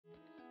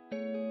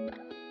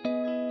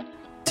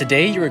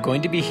Today you are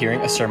going to be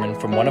hearing a sermon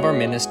from one of our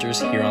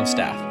ministers here on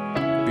staff.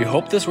 We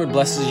hope this word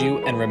blesses you,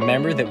 and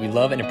remember that we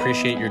love and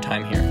appreciate your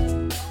time here.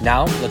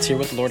 Now, let's hear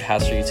what the Lord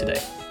has for you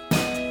today.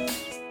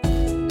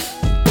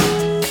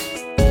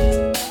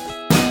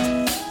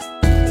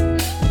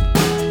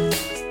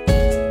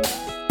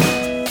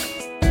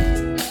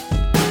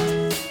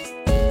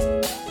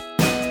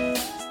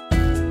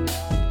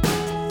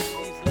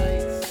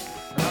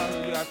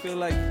 I feel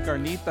like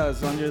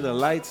carnitas under the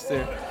lights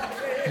there.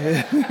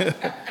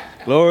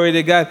 Glory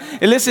to God.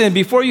 And listen,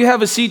 before you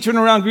have a seat, turn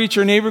around, greet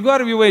your neighbor. Go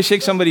out of your way,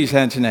 shake somebody's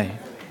hand tonight.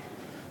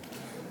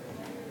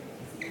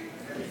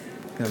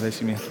 God bless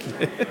you, man.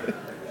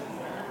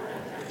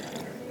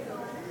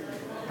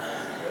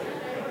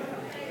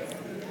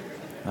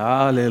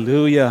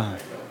 Hallelujah.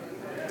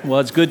 Well,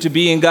 it's good to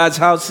be in God's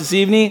house this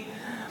evening.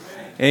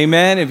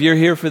 Amen. If you're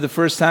here for the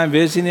first time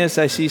visiting us,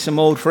 I see some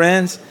old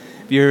friends.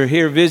 If you're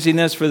here visiting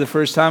us for the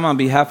first time, on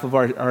behalf of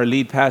our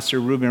lead pastor,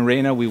 Ruben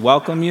Reyna, we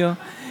welcome you.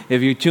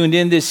 If you're tuned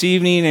in this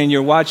evening and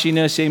you're watching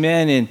us,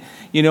 amen, and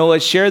you know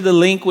what, share the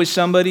link with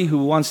somebody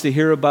who wants to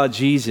hear about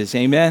Jesus,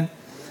 amen.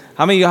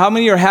 How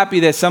many are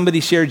happy that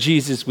somebody shared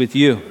Jesus with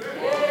you?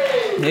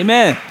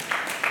 Amen.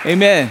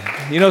 Amen.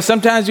 You know,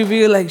 sometimes you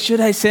feel like, should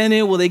I send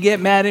it? Will they get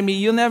mad at me?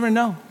 You'll never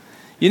know.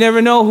 You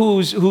never know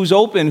who's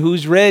open,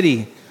 who's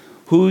ready,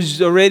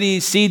 who's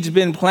already, seeds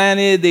been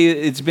planted,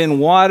 it's been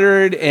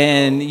watered,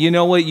 and you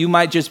know what? You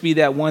might just be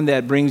that one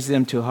that brings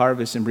them to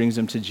harvest and brings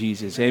them to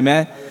Jesus.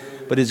 Amen.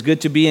 But it's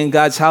good to be in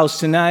God's house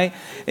tonight,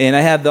 and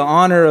I have the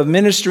honor of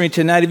ministering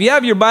tonight. If you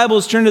have your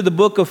Bibles, turn to the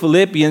book of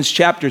Philippians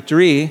chapter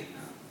 3.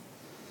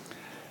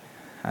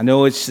 I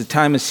know it's the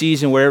time of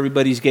season where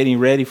everybody's getting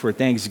ready for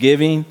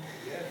Thanksgiving.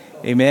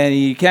 Amen.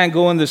 You can't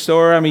go in the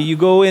store. I mean, you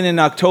go in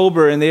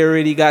October, and they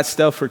already got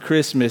stuff for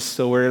Christmas,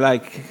 so we're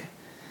like,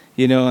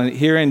 you know,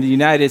 here in the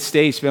United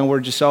States, man,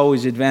 we're just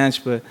always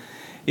advanced, but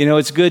you know,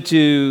 it's good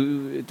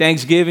to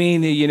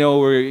Thanksgiving, you know,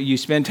 where you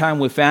spend time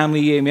with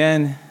family.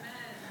 Amen.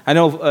 I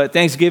know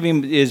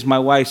Thanksgiving is my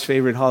wife's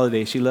favorite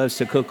holiday. She loves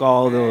to cook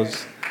all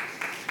those,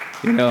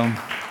 you know,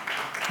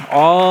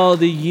 all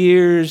the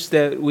years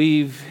that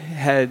we've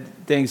had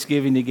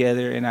Thanksgiving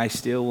together, and I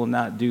still will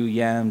not do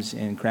yams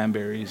and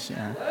cranberries.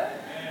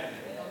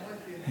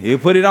 You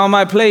put it on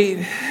my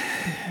plate.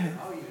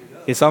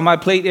 It's on my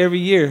plate every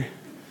year.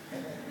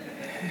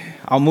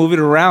 I'll move it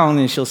around,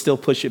 and she'll still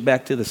push it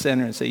back to the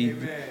center and say, you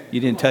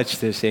didn't touch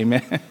this,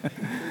 amen.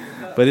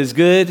 But it's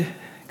good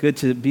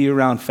to be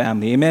around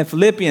family. Amen.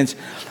 Philippians.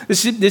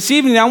 This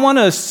evening, I want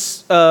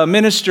to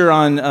minister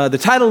on, the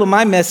title of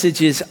my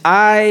message is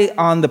Eye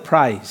on the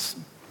Prize.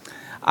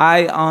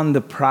 Eye on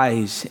the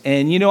Prize.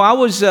 And, you know, I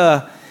was,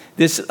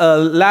 this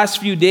last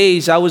few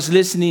days, I was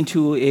listening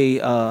to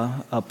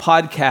a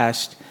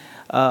podcast.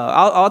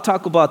 I'll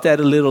talk about that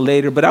a little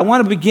later. But I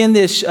want to begin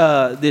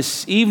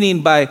this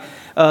evening by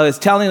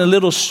telling a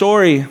little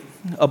story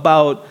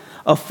about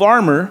a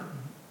farmer.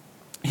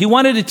 He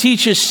wanted to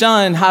teach his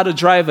son how to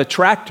drive a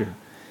tractor.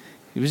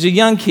 He was a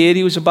young kid.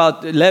 He was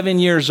about 11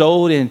 years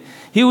old, and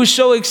he was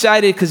so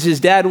excited because his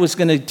dad was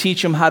going to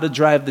teach him how to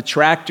drive the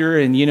tractor.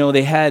 And, you know,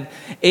 they had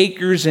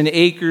acres and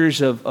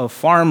acres of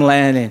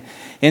farmland.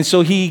 And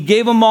so he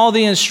gave him all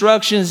the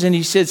instructions, and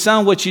he said,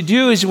 son, what you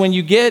do is when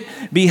you get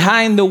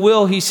behind the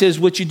wheel, he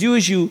says, what you do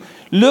is you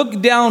look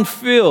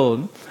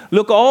downfield,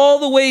 look all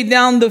the way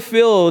down the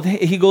field,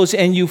 he goes,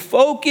 and you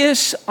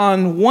focus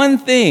on one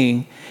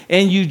thing,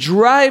 and you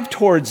drive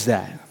towards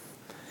that.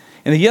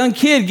 And the young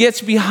kid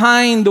gets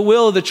behind the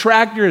wheel of the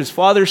tractor. His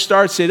father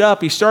starts it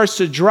up. He starts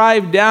to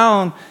drive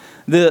down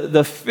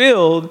the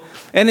field.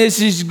 And as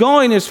he's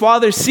going, his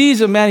father sees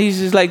him, man. He's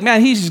just like,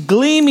 man, he's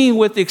gleaming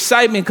with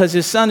excitement because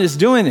his son is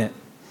doing it.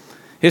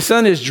 His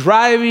son is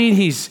driving.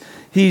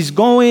 He's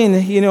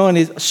going, you know, and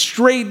he's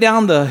straight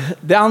down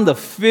the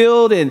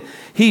field. And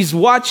he's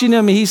watching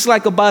him. He's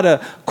like about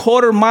a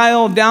quarter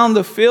mile down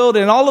the field.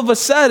 And all of a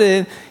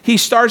sudden, he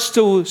starts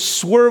to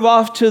swerve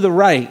off to the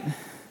right.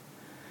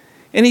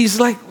 And he's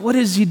like, what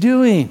is he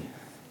doing?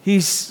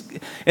 And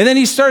then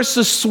he starts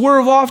to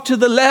swerve off to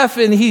the left,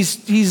 and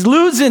he's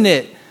losing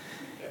it.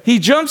 He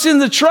jumps in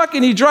the truck,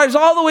 and he drives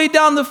all the way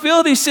down the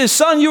field. He says,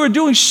 son, you were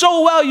doing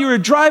so well. You were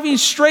driving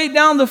straight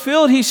down the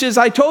field. He says,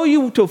 I told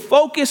you to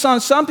focus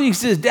on something. He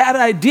says, Dad,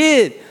 I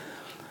did.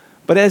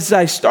 But as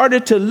I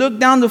started to look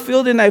down the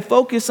field and I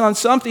focused on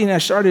something, I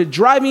started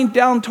driving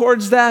down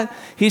towards that.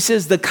 He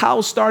says, the cow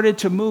started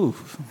to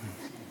move.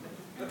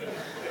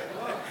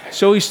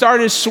 So he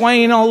started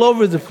swaying all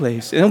over the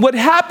place. And what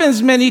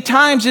happens many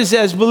times is,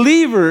 as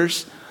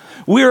believers,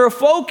 we are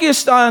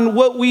focused on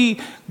what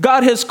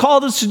God has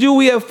called us to do.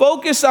 We have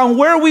focused on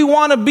where we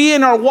want to be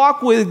in our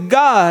walk with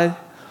God,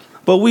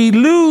 but we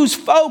lose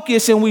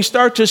focus and we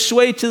start to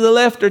sway to the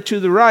left or to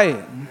the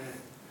right.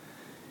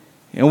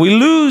 And we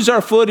lose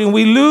our footing.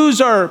 We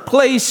lose our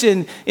place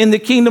in the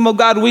kingdom of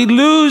God. We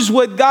lose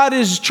what God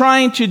is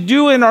trying to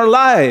do in our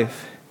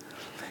life.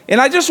 And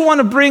I just want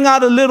to bring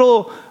out a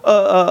little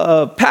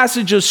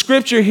passage of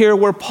scripture here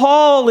where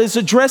Paul is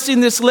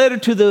addressing this letter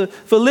to the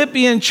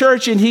Philippian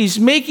church, and he's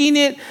making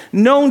it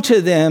known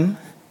to them.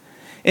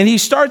 And he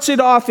starts it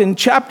off in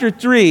chapter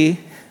 3,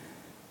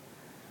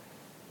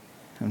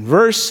 and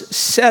verse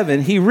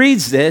 7. He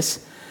reads this.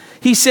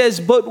 He says,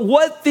 "But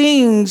what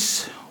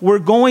things were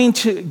going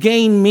to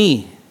gain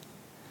me?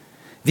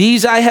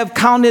 These I have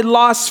counted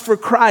loss for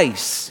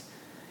Christ.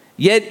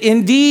 Yet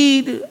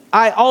indeed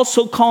I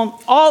also count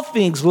all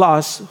things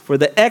loss for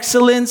the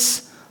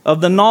excellence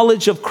of the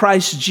knowledge of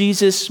Christ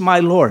Jesus my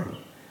Lord,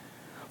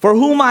 for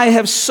whom I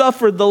have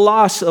suffered the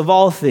loss of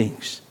all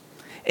things,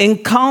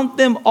 and count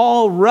them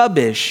all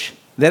rubbish,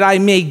 that I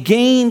may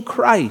gain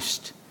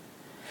Christ,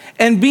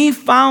 and be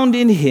found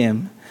in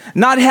him,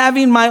 not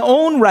having my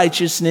own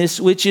righteousness,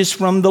 which is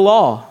from the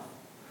law,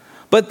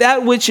 but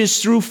that which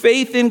is through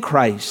faith in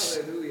Christ,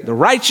 the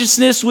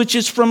righteousness which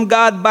is from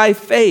God by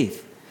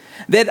faith,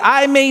 that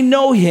I may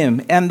know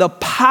him and the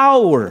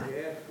power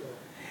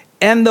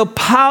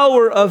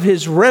of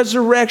his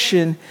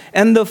resurrection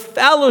and the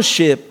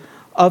fellowship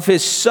of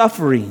his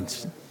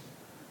sufferings,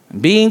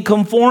 being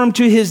conformed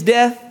to his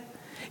death,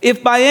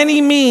 if by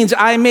any means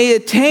I may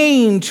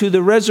attain to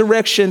the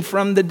resurrection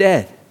from the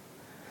dead."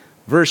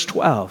 Verse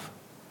 12.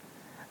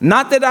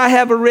 "Not that I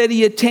have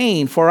already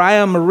attained, for I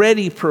am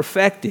already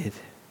perfected,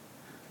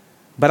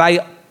 but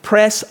I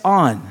press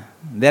on,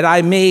 that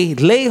I may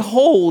lay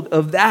hold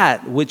of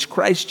that which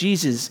Christ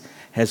Jesus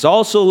has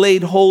also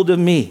laid hold of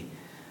me.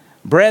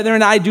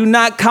 Brethren, I do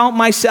not count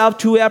myself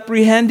to have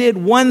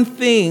apprehended. One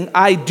thing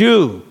I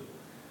do,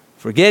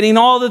 forgetting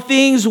all the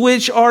things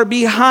which are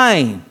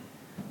behind,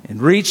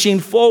 and reaching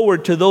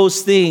forward to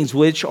those things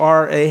which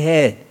are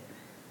ahead.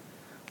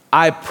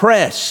 I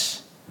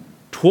press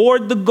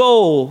toward the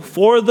goal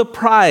for the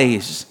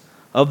prize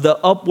of the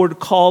upward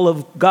call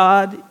of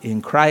God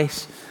in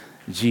Christ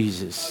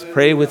Jesus."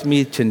 Pray with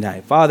me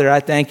tonight. Father, I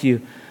thank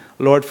you,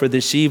 Lord, for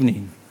this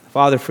evening.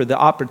 Father, for the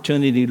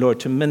opportunity, Lord,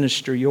 to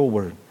minister your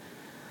word.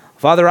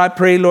 Father, I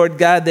pray, Lord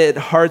God, that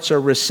hearts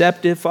are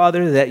receptive,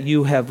 Father, that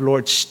you have,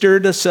 Lord,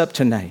 stirred us up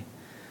tonight.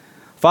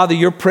 Father,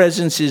 your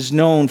presence is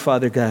known,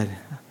 Father God.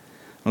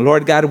 And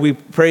Lord God, we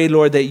pray,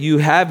 Lord, that you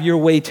have your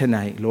way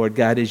tonight, Lord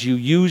God, as you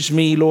use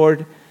me,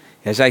 Lord.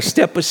 As I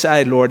step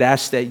aside, Lord,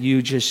 ask that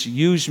you just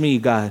use me,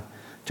 God,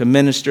 to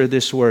minister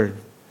this word.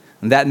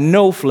 And that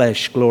no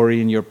flesh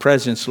glory in your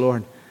presence,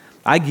 Lord.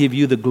 I give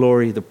you the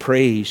glory, the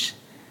praise,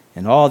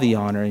 and all the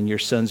honor in your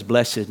Son's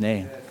blessed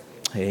name.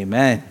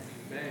 Amen.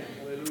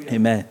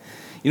 Amen.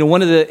 You know,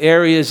 one of the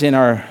areas in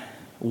our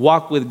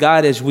walk with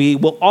God is we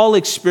will all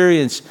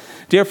experience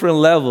different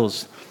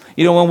levels.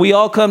 You know, when we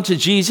all come to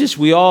Jesus,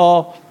 we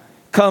all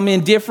come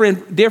in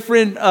different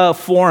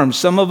forms.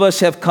 Some of us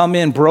have come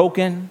in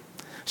broken.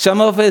 Some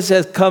of us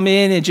have come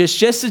in and just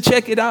to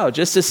check it out,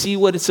 just to see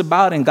what it's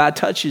about, and God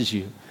touches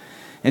you.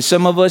 And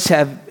some of us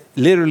have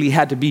literally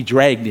had to be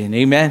dragged in.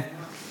 Amen.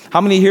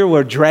 How many here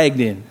were dragged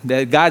in?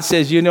 That God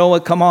says, you know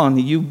what, come on,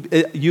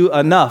 you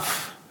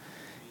enough.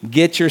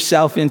 Get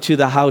yourself into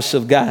the house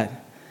of God.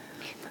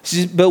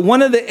 But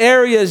one of the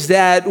areas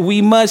that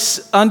we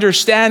must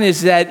understand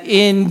is that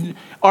in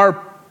our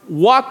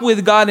walk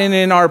with God and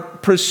in our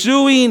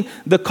pursuing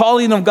the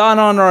calling of God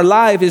on our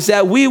life is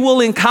that we will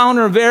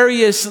encounter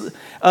various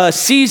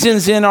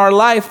seasons in our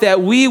life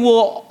that we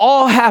will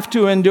all have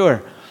to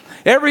endure.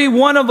 Every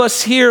one of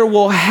us here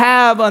will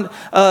have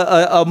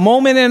a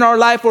moment in our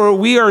life where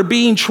we are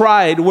being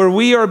tried, where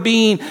we are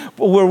being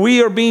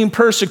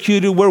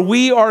persecuted, where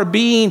we are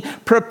being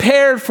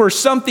prepared for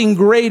something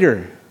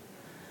greater.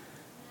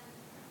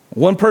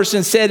 One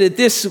person said it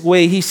this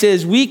way. He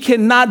says, "We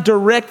cannot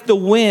direct the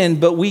wind,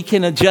 but we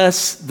can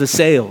adjust the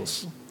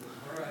sails."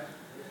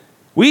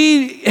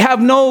 We have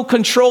no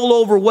control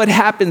over what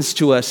happens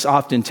to us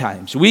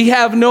oftentimes. We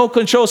have no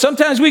control.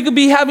 Sometimes we could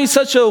be having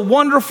such a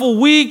wonderful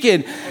week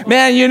and,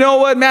 man, you know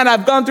what, man,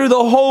 I've gone through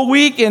the whole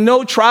week and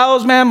no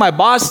trials, man. My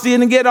boss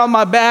didn't get on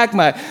my back.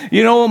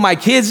 My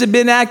kids have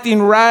been acting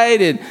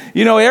right and,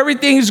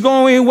 everything's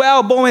going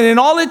well, boy. And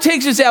all it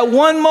takes is that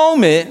one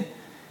moment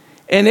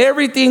and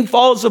everything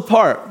falls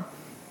apart.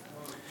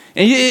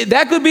 And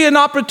that could be an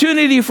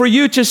opportunity for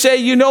you to say,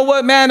 you know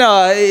what, man,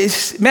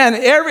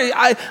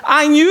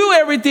 I knew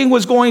everything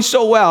was going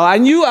so well. I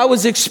knew I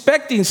was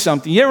expecting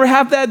something. You ever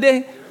have that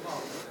day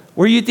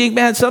where you think,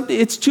 man,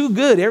 it's too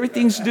good.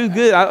 Everything's too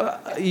good.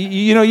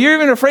 You're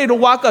even afraid to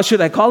walk out. Should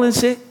I call in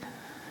sick?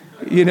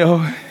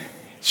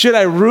 Should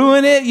I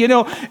ruin it?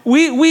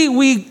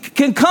 We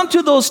can come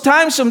to those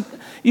times,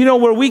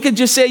 where we could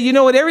just say, you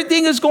know what,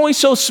 everything is going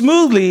so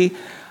smoothly.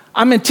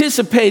 I'm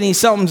anticipating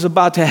something's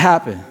about to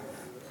happen.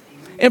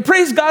 And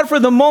praise God for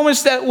the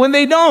moments that when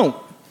they don't.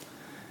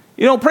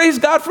 Praise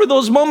God for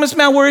those moments,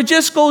 man, where it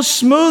just goes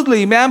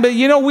smoothly, man. But,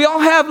 we all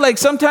have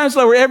sometimes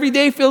where every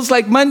day feels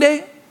like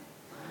Monday.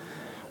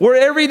 Where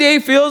every day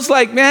feels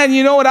like, man,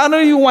 you know what, I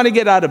don't even want to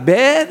get out of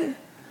bed.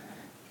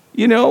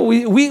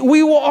 We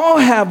will all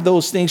have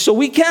those things. So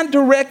we can't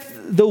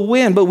direct the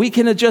wind, but we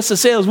can adjust the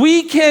sails.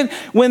 We can,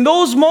 when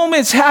those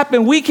moments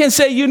happen, we can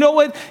say, you know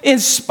what, in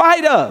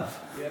spite of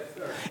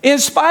In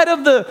spite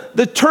of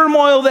the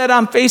turmoil that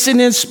I'm facing,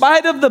 in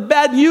spite of the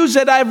bad news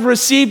that I've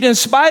received, in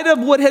spite of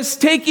what has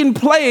taken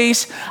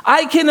place,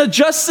 I can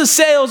adjust the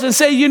sails and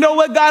say, you know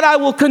what, God, I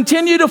will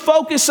continue to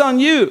focus on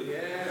you.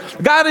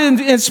 God,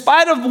 in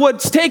spite of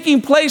what's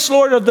taking place,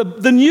 Lord,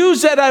 of the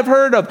news that I've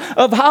heard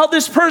of how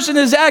this person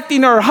is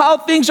acting or how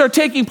things are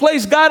taking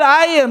place, God,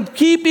 I am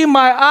keeping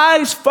my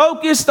eyes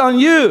focused on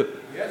you.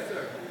 Yes,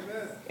 sir.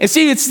 And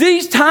see, it's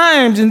these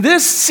times in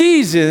this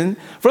season,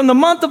 from the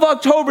month of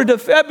October to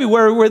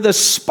February, where the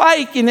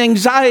spike in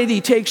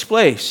anxiety takes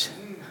place.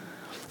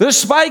 The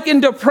spike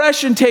in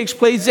depression takes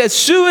place, that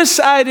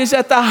suicide is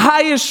at the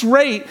highest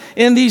rate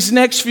in these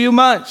next few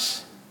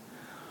months.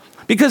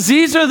 Because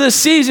these are the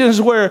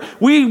seasons where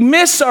we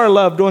miss our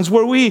loved ones,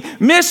 where we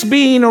miss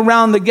being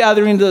around the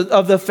gathering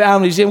of the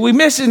families. And we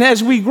miss it. And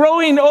as we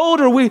growing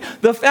older,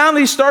 the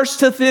family starts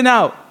to thin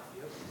out.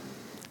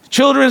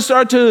 Children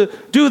start to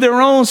do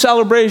their own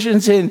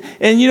celebrations and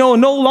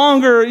no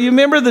longer, you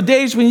remember the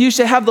days when you used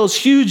to have those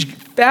huge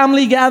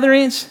family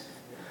gatherings?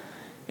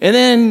 And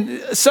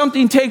then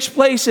something takes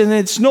place and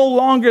it's no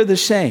longer the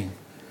same.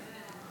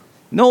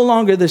 No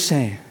longer the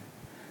same.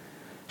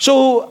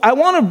 So I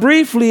want to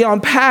briefly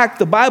unpack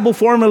the Bible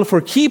formula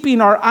for keeping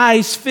our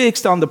eyes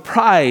fixed on the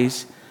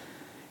prize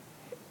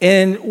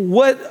and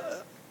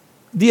what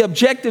the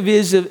objective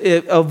is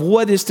of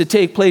what is to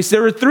take place.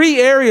 There are three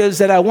areas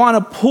that I want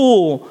to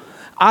pull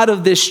out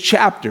of this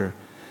chapter.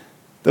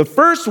 The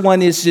first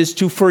one is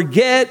to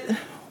forget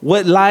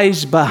what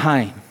lies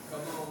behind.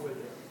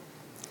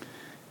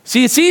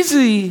 See, it's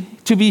easy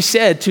to be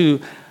said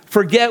to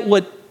forget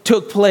what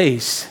took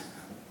place,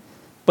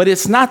 but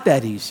it's not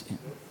that easy.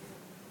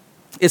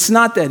 It's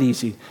not that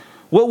easy.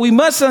 What we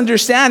must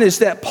understand is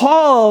that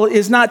Paul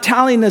is not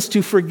telling us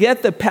to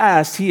forget the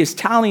past. He is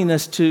telling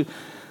us to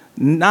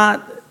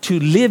not to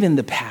live in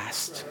the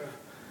past.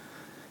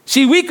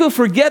 See, we could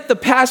forget the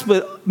past,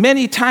 but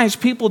many times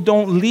people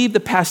don't leave the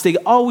past. They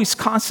always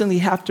constantly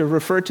have to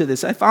refer to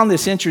this. I found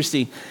this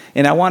interesting,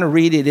 and I want to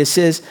read it. It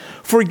says,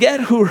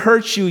 forget who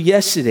hurt you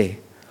yesterday,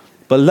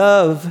 but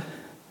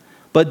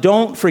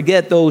don't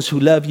forget those who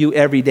love you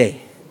every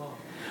day.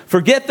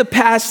 Forget the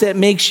past that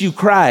makes you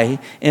cry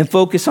and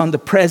focus on the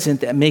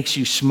present that makes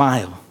you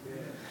smile.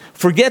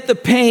 Forget the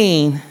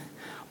pain,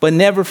 but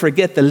never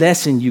forget the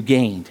lesson you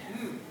gained.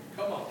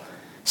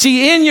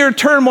 See, in your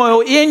turmoil,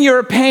 in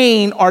your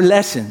pain are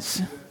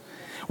lessons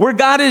where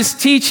God is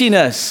teaching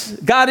us.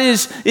 God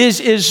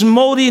is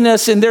molding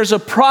us, and there's a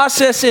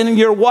process in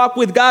your walk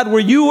with God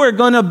where you are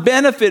going to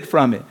benefit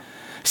from it.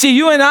 See,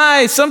 you and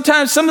I,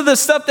 sometimes some of the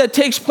stuff that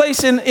takes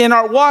place in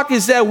our walk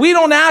is that we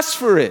don't ask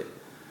for it.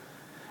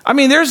 I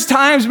mean, there's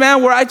times,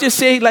 man, where I just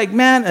say, like,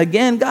 man,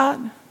 again,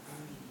 God?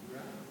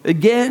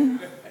 Again?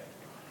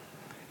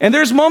 And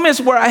there's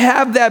moments where I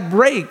have that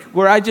break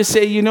where I just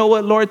say, you know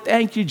what, Lord,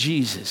 thank you,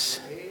 Jesus.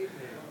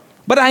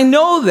 But I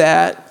know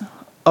that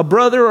a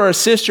brother or a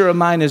sister of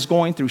mine is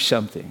going through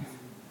something.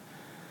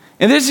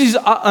 And this is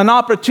an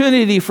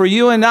opportunity for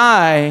you and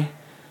I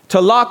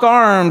to lock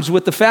arms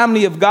with the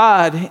family of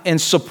God and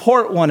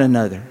support one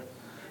another,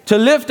 to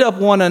lift up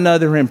one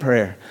another in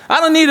prayer. I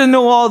don't need to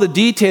know all the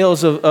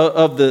details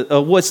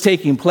of what's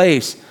taking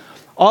place.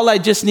 All I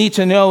just need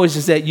to know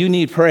is that you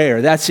need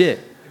prayer. That's it.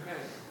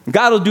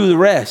 God will do the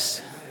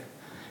rest.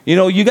 You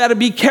know, you got to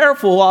be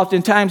careful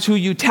oftentimes who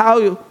you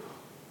tell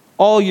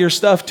all your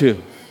stuff to.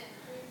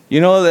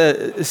 You know,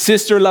 the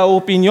Sister La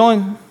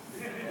Opinión,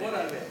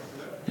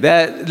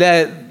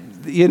 that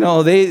you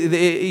know,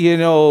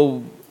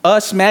 they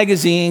Us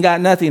Magazine got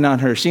nothing on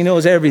her. She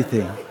knows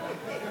everything.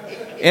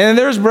 And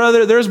there's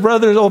Brother's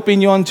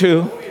Opinión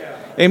too.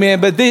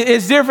 Amen. But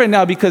it's different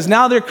now because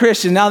now they're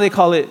Christian. Now they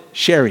call it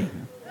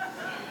sharing.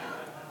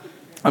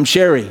 I'm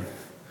sharing.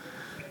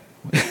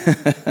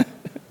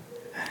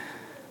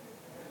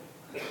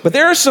 But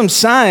there are some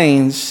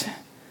signs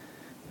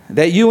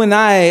that you and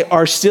I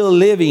are still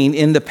living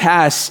in the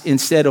past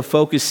instead of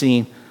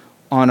focusing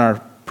on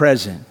our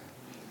present.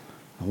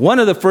 One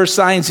of the first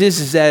signs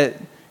is that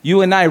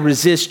you and I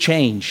resist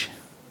change.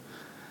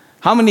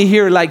 How many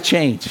here like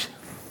change?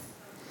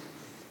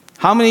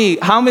 How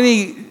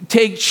many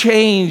take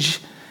change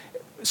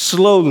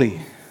slowly?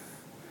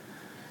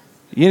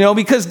 You know,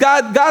 because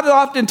God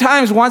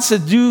oftentimes wants to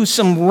do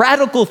some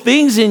radical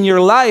things in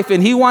your life,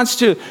 and he wants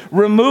to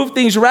remove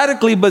things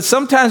radically, but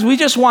sometimes we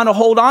just want to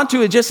hold on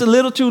to it just a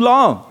little too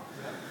long.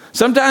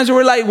 Sometimes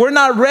we're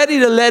not ready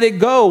to let it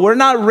go. We're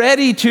not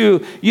ready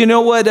to,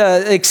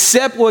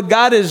 accept what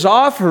God is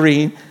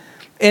offering,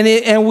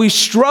 and we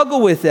struggle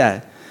with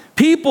that.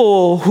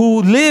 People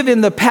who live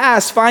in the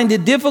past find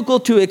it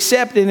difficult to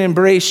accept and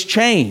embrace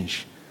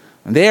change.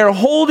 They are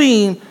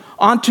holding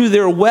onto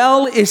their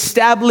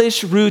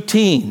well-established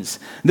routines,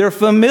 their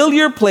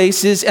familiar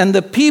places, and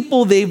the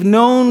people they've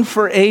known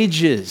for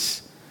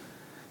ages.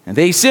 And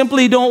they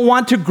simply don't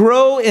want to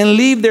grow and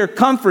leave their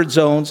comfort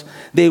zones.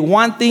 They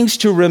want things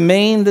to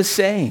remain the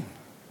same.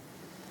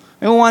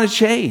 They don't want to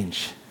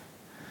change.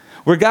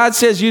 Where God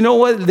says, you know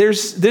what,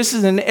 this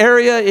is an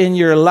area in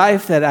your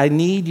life that I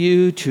need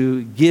you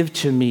to give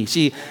to me.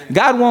 See,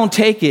 God won't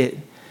take it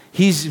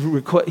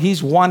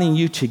He's wanting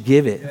you to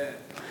give it.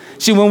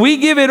 See, when we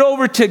give it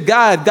over to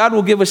God, God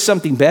will give us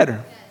something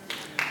better.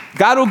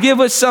 God will give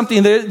us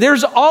something.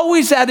 There's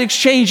always that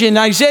exchange. And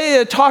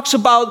Isaiah talks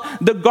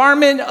about the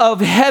garment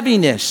of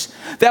heaviness.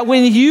 That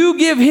when you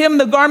give him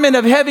the garment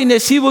of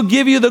heaviness, he will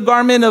give you the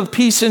garment of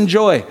peace and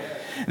joy.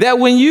 That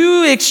when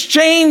you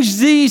exchange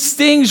these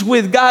things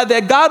with God,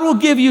 that God will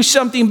give you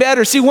something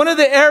better. See, one of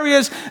the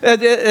areas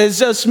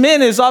as us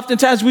men is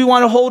oftentimes we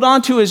want to hold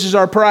on to is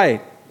our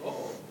pride.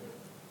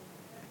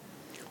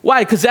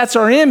 Why? Because that's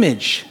our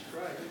image.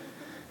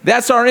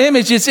 That's our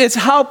image. It's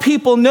how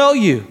people know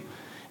you.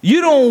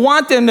 You don't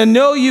want them to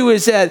know you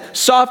as that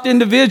soft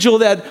individual,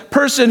 that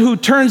person who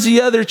turns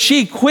the other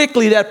cheek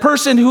quickly, that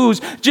person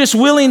who's just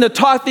willing to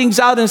talk things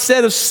out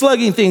instead of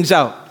slugging things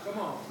out. Come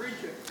on, preach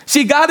it.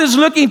 See, God is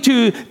looking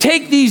to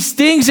take these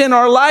things in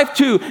our life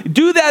to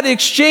do that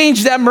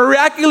exchange, that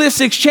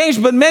miraculous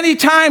exchange, but many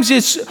times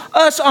it's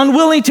us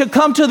unwilling to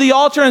come to the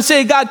altar and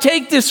say, God,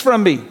 take this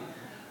from me.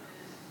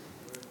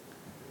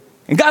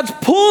 And God's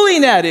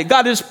pulling at it.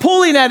 God is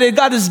pulling at it.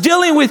 God is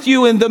dealing with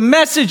you in the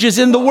messages,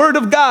 in the Word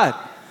of God.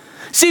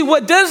 See,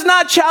 what does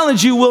not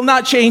challenge you will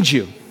not change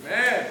you.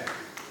 Amen.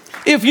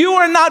 If you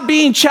are not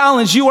being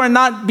challenged, you are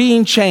not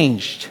being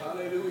changed.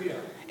 Hallelujah.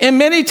 And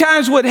many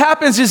times what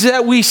happens is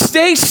that we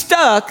stay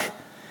stuck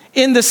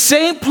in the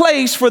same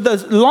place for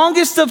the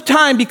longest of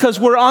time because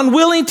we're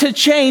unwilling to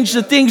change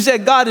the things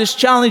that God is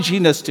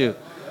challenging us to.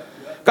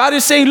 God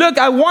is saying, look,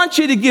 I want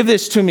you to give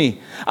this to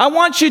me. I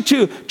want you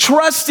to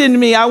trust in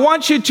me. I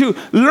want you to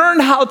learn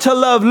how to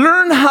love,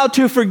 learn how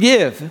to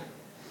forgive.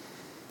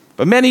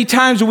 But many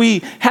times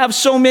we have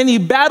so many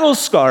battle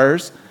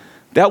scars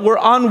that we're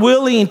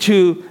unwilling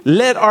to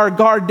let our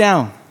guard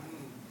down.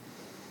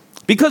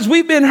 Because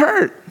we've been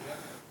hurt.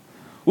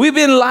 We've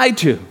been lied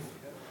to.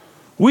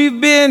 We've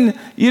been,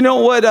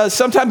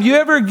 sometimes you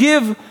ever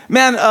give,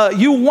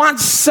 you want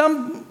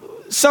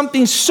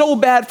something so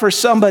bad for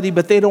somebody,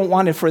 but they don't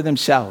want it for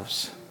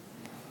themselves.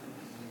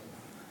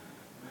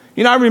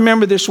 I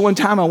remember this one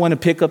time I went to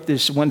pick up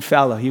this one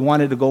fella. He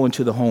wanted to go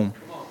into the home.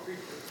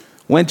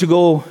 Went to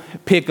go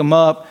pick him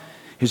up.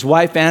 His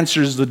wife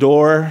answers the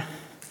door.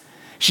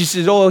 She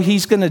says, oh,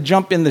 he's going to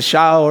jump in the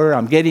shower.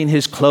 I'm getting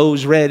his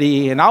clothes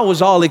ready. And I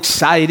was all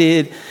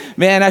excited.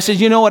 Man, I said,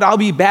 you know what? I'll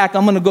be back.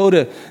 I'm going to go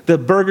to the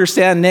burger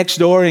stand next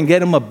door and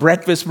get him a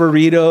breakfast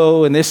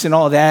burrito and this and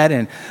all that.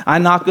 And I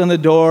knock on the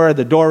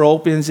door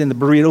opens, and the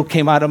burrito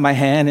came out of my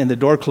hand, and the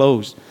door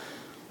closed.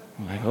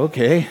 I'm like,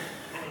 okay.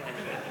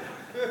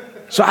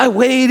 So I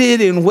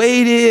waited,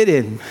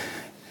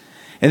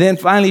 and then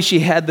finally she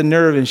had the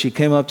nerve, and she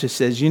came up to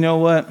says, you know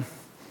what?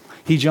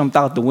 He jumped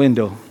out the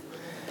window,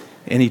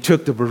 and he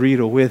took the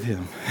burrito with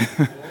him.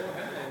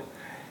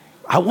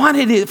 I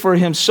wanted it for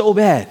him so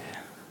bad,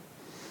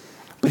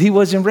 but he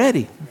wasn't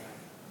ready.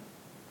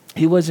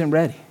 He wasn't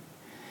ready.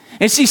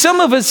 And see,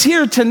 some of us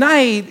here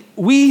tonight,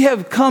 we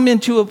have come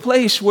into a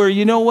place where,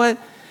 you know what?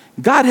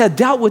 God had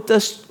dealt with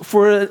us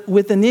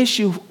with an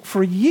issue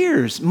for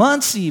years,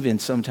 months even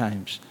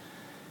sometimes.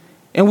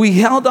 And we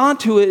held on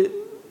to it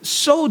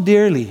so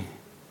dearly.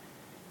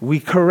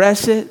 We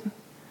caress it,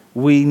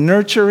 we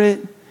nurture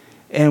it,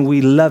 and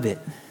we love it.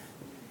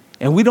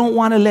 And we don't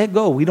want to let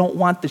go. We don't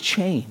want the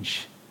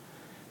change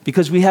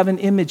because we have an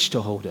image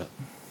to hold up.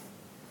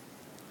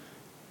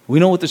 We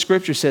know what the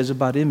scripture says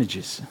about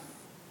images.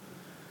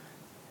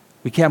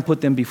 We can't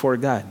put them before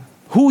God.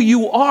 Who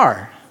you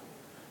are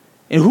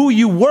and who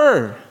you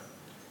were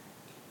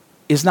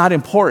is not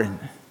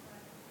important.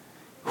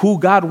 Who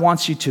God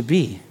wants you to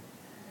be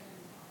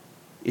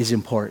is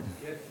important.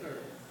 Yes, sir.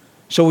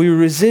 So we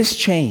resist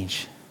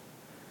change.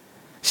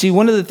 See,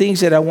 one of the things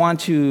that I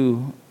want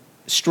to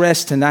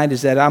stress tonight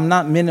is that I'm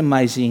not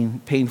minimizing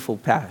painful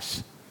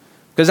past.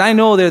 Because I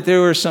know that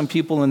there are some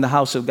people in the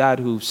house of God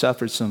who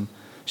suffered some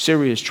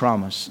serious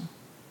traumas.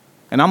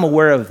 And I'm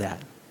aware of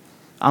that.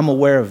 I'm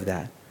aware of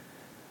that.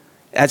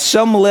 At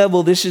some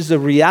level, this is the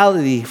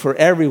reality for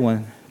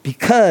everyone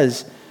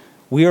because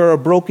we are a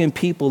broken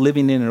people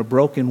living in a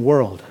broken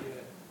world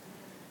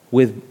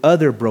with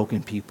other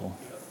broken people.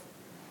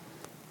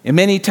 And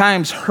many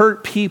times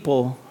hurt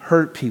people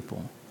hurt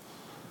people.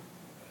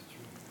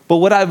 But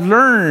what I've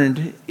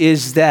learned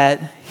is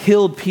that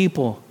healed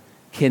people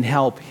can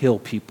help heal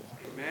people.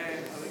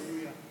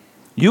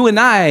 You and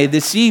I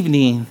this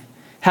evening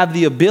have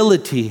the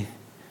ability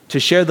to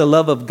share the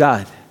love of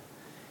God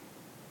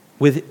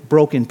with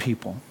broken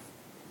people.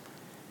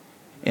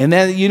 And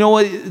then, you know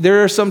what?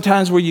 There are some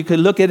times where you could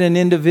look at an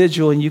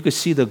individual and you could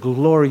see the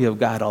glory of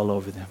God all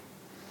over them.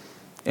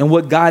 And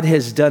what God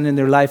has done in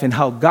their life and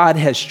how God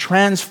has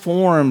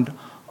transformed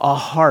a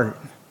heart.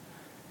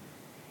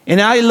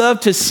 And I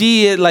love to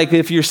see it like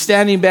if you're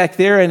standing back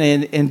there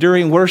and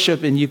during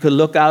worship and you could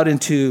look out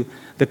into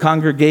the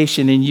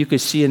congregation and you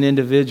could see an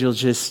individual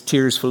just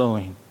tears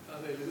flowing.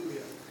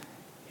 Hallelujah.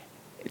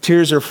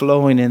 Tears are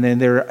flowing and then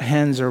their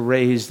hands are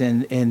raised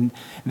and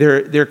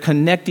they're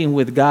connecting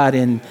with God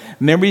and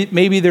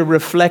maybe they're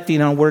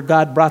reflecting on where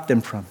God brought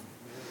them from.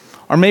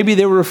 Or maybe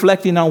they were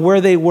reflecting on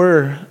where they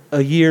were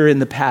a year in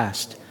the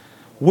past.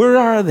 Where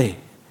are they?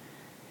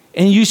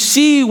 And you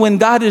see when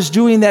God is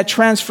doing that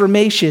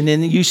transformation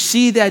and you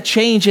see that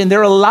change and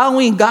they're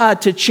allowing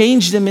God to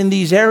change them in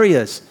these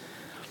areas.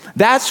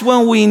 That's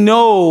when we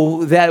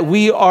know that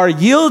we are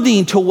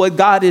yielding to what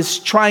God is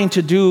trying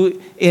to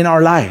do in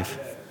our life.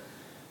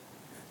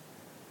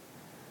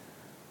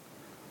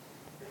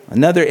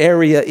 Another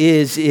area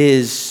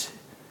is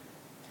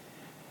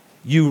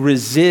you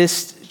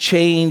resist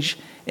change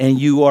and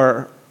you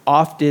are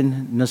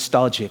often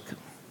nostalgic.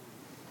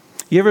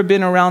 You ever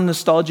been around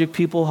nostalgic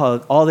people? How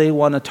all they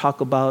want to talk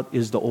about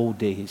is the old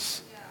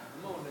days.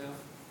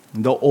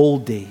 The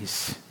old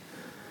days.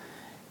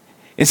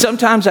 And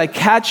sometimes I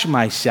catch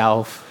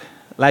myself,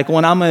 like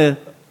when I'm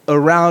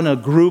around a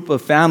group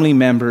of family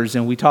members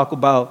and we talk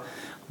about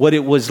what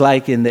it was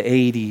like in the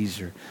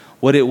 80s or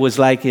what it was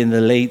like in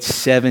the late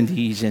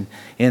 70s.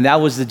 And that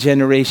was the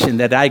generation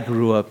that I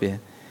grew up in.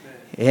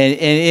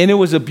 And it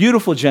was a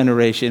beautiful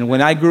generation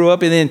when I grew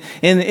up, and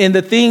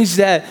the things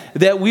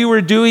that we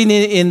were doing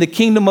in the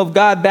kingdom of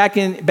God back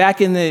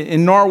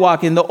in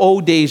Norwalk in the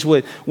old days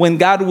when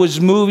God was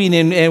moving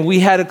and we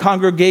had a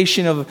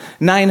congregation of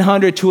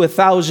 900 to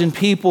 1,000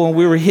 people and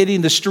we were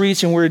hitting the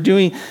streets and we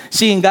were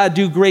seeing God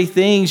do great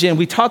things, and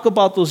we talk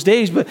about those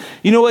days, but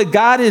you know what?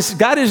 God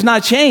is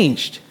not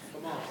changed.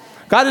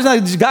 God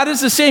is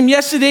the same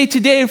yesterday,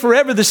 today, and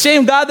forever. The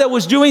same God that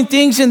was doing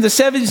things in the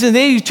 70s and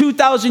 80s,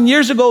 2,000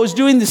 years ago, is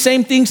doing the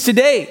same things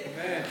today.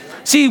 Amen.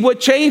 See, what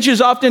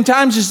changes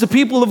oftentimes is the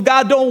people of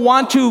God don't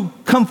want to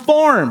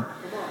conform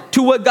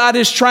to what God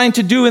is trying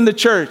to do in the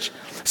church.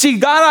 See,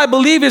 God, I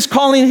believe, is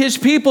calling his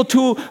people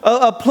to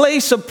a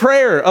place of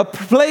prayer, a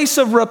place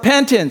of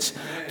repentance.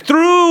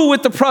 Through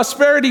with the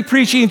prosperity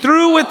preaching,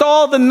 through with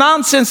all the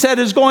nonsense that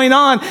is going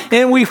on,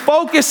 and we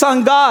focus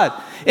on God.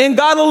 And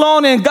God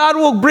alone, and God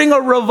will bring a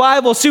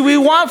revival. See, we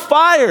want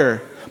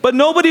fire, but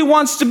nobody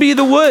wants to be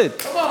the wood.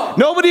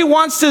 Nobody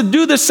wants to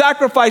do the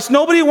sacrifice.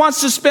 Nobody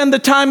wants to spend the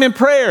time in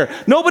prayer.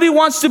 Nobody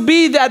wants to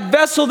be that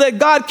vessel that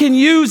God can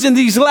use in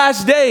these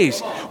last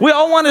days. We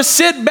all want to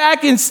sit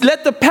back and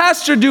let the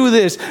pastor do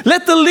this.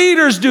 Let the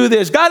leaders do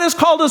this. God has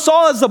called us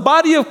all as the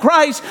body of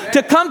Christ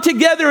to come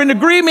together in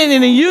agreement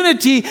and in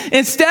unity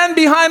and stand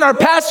behind our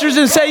pastors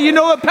and say, you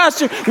know what,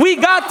 Pastor, we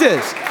got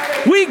this.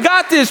 We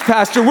got this,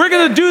 Pastor. We're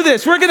going to do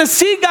this. We're going to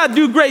see God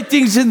do great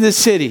things in this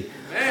city.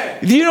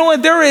 You know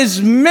what? There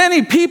is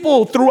many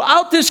people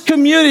throughout this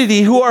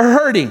community who are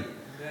hurting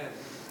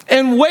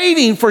and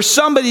waiting for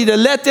somebody to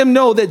let them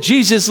know that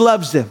Jesus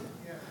loves them.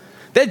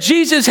 That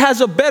Jesus has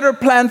a better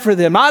plan for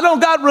them. I don't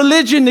got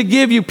religion to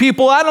give you,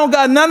 people. I don't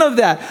got none of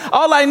that.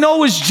 All I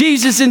know is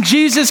Jesus, and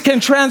Jesus can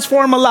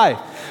transform a life.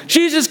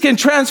 Jesus can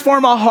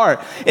transform a heart.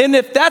 And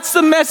if that's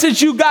the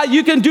message you got,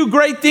 you can do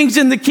great things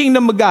in the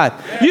kingdom of God.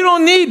 You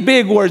don't need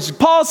big words.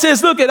 Paul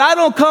says, look, I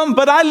don't come,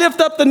 but I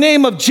lift up the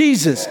name of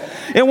Jesus.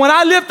 And when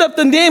I lift up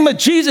the name of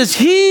Jesus,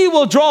 he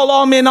will draw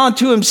all men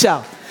unto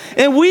himself.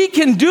 And we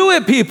can do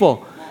it,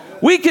 people.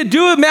 We can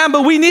do it, man,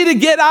 but we need to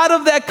get out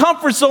of that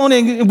comfort zone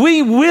and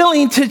be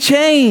willing to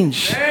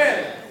change.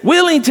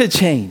 Willing to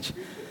change.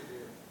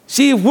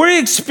 See, if we're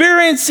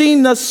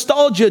experiencing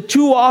nostalgia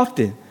too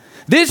often,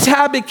 this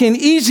habit can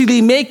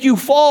easily make you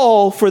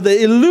fall for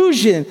the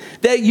illusion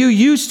that you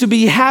used to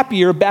be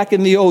happier back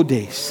in the old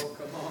days.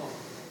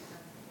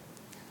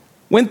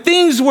 When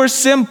things were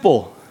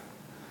simple,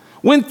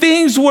 when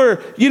things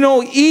were,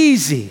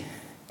 easy,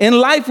 and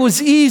life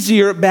was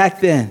easier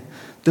back then,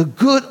 the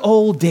good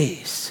old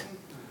days.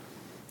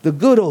 The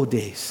good old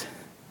days.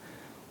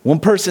 One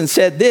person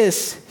said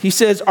this. He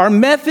says, our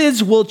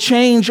methods will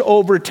change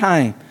over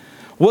time.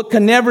 What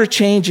can never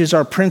change is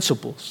our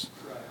principles.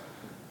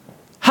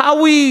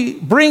 How we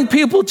bring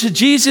people to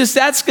Jesus,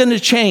 that's going to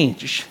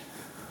change.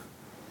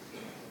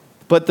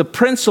 But the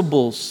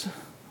principles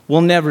will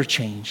never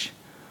change.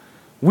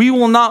 We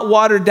will not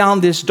water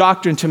down this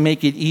doctrine to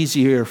make it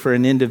easier for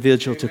an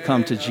individual to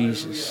come to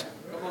Jesus.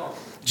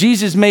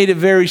 Jesus made it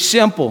very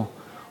simple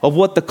of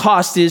what the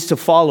cost is to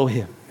follow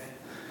him.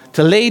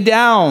 To lay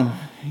down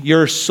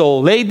your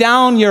soul, lay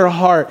down your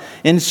heart,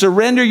 and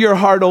surrender your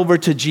heart over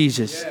to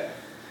Jesus.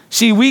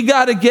 See, we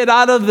got to get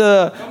out of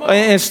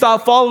and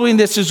stop following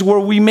this is where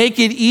we make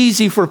it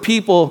easy for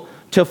people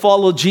to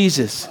follow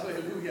Jesus.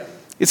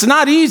 It's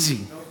not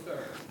easy.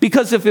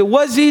 Because if it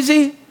was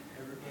easy,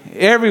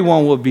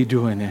 everyone would be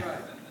doing it.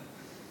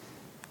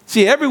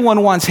 See,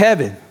 everyone wants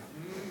heaven.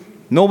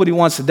 Nobody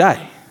wants to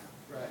die.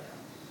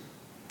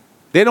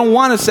 They don't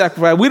want to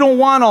sacrifice. We don't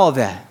want all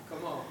that.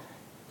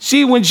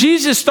 See, when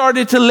Jesus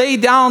started to lay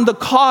down the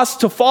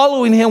cost to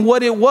following him,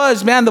 what it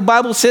was, man, the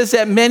Bible says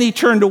that many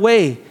turned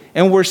away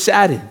and were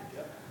saddened.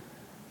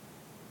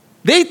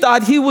 They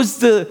thought he was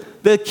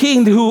the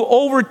king who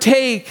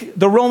overtake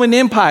the Roman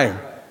Empire.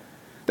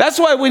 That's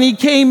why when he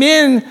came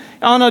in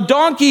on a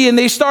donkey and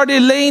they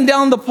started laying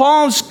down the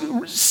palms,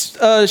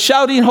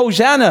 shouting,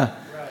 Hosanna.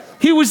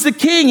 He was the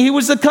king. He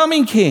was the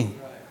coming king.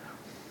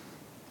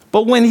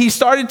 But when he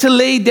started to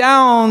lay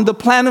down the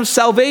plan of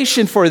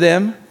salvation for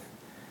them,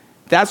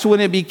 that's when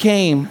it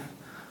became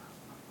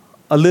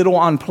a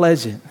little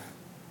unpleasant.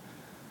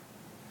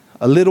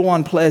 A little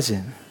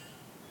unpleasant.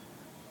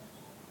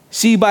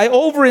 See, by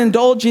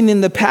overindulging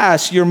in the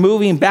past, you're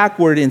moving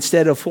backward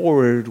instead of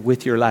forward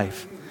with your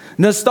life.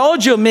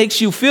 Nostalgia makes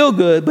you feel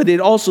good, but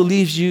it also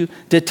leaves you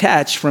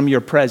detached from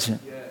your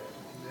present.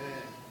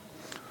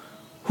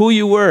 Who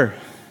you were,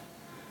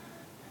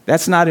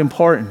 that's not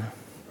important.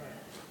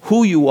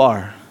 Who you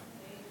are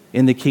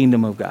in the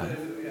kingdom of God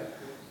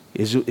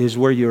is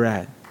where you're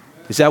at.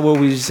 Is that where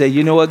we say,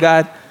 you know what,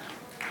 God?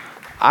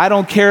 I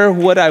don't care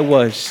what I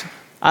was.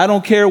 I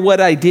don't care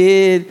what I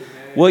did,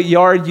 what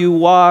yard you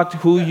walked,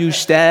 who you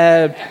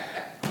stabbed,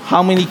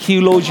 how many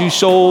kilos you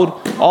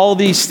sold, all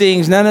these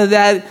things. None of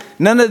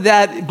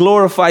that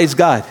glorifies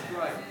God.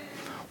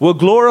 What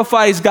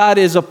glorifies God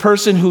is a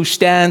person who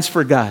stands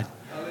for God.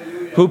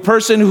 A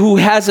person who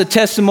has a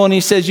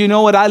testimony, says, you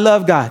know what, I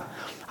love God.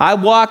 I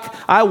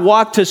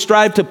walk to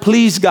strive to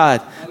please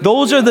God.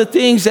 Those are the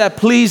things that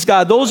please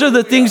God. Those are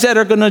the things that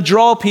are going to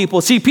draw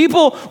people. See,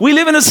 we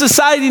live in a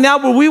society now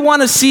where we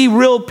want to see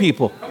real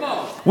people.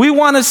 We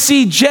want to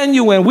see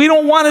genuine. We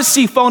don't want to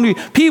see phony.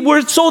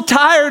 We're so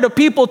tired of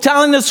people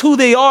telling us who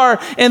they are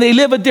and they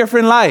live a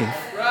different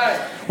life.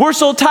 Right. We're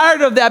so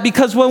tired of that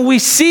because when we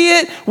see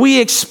it,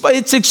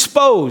 it's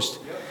exposed.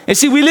 And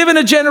see, we live in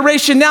a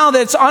generation now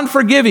that's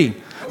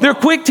unforgiving. They're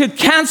quick to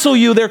cancel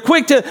you. They're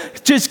quick to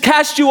just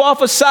cast you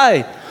off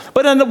aside.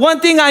 But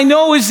one thing I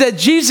know is that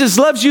Jesus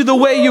loves you the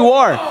way you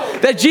are.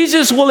 That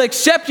Jesus will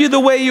accept you the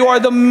way you are.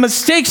 The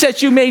mistakes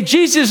that you made,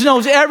 Jesus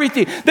knows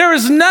everything. There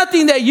is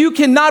nothing that you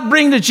cannot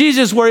bring to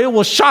Jesus where it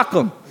will shock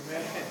him.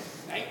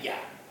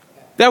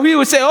 That we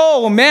would say,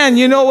 oh man,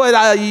 you know what,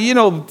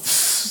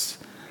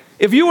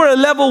 if you were a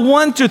level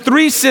 1 to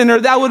 3 sinner,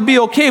 that would be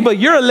okay. But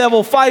you're a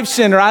level 5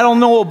 sinner. I don't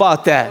know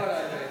about that.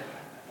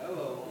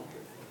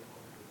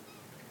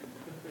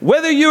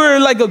 Whether you were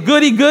like a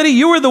goody-goody,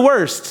 you were the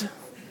worst.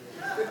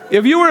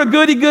 If you were a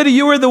goody-goody,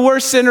 you were the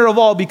worst sinner of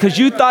all because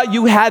you thought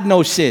you had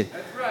no sin.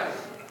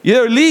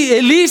 At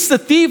least the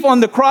thief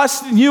on the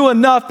cross knew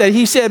enough that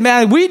he said,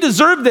 man, we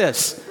deserve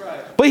this.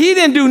 But he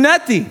didn't do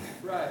nothing.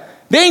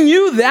 They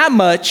knew that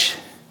much.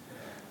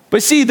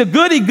 But see, the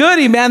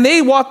goody-goody, man,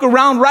 they walk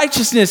around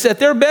righteousness, that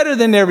they're better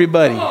than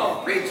everybody.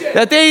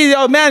 That they,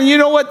 oh man, you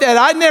know what, that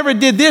I never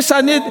did this,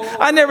 I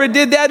never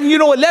did that. And you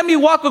know what, let me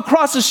walk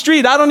across the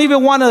street. I don't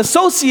even want to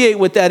associate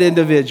with that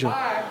individual.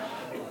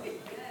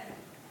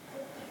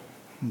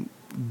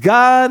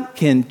 God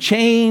can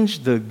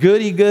change the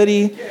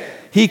goody-goody.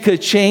 He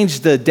could change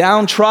the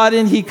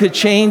downtrodden. He could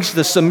change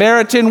the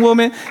Samaritan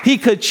woman. He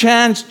could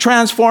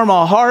transform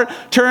a heart,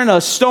 turn a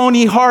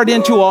stony heart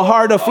into a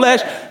heart of flesh.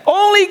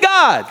 Only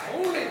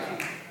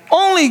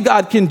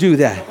God can do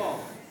that.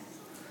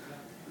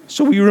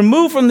 So we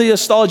remove from the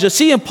nostalgia.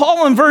 See, in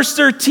Paul in verse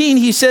 13,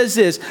 he says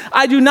this,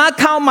 I do not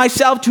count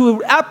myself to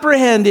have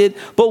apprehended,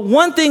 but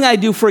one thing I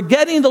do,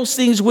 forgetting those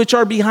things which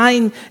are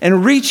behind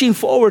and reaching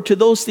forward to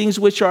those things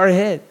which are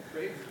ahead.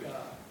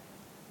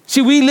 See,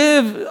 we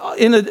live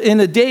in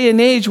a day and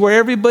age where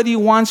everybody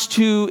wants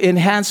to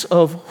enhance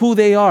of who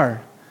they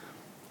are,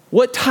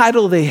 what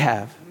title they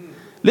have.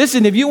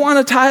 Listen, if you want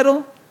a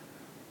title,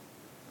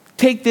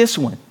 take this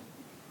one,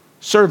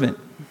 servant.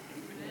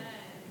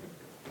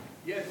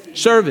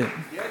 Servant.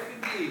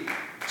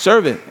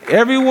 Servant.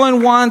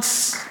 Everyone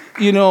wants,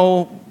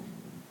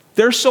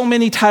 there's so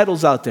many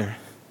titles out there.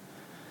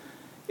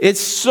 It's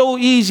so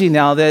easy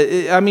now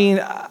that,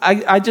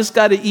 I just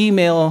got an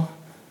email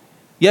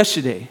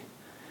yesterday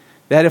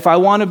that if I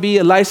want to be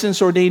a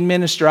licensed ordained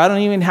minister, I don't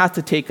even have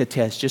to take a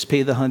test. Just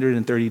pay the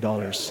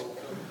 $130.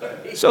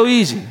 So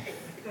easy.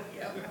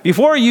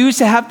 Before, you used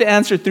to have to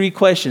answer 3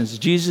 questions.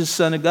 Jesus,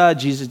 Son of God,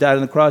 Jesus died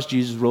on the cross,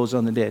 Jesus rose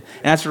on the dead.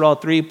 Answer all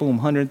 3, boom,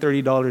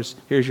 $130,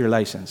 here's your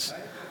license.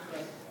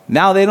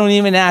 Now they don't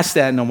even ask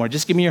that no more.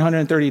 Just give me your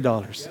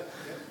 $130.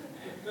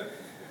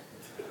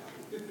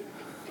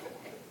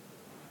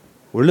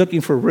 We're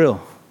looking for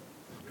real.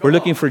 We're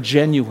looking for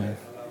genuine.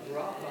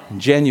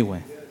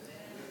 Genuine.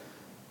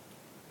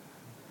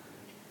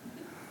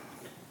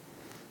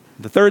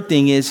 The third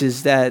thing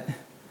is that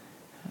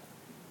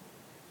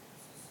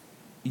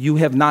you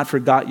have not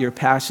forgot your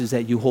past, is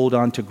that you hold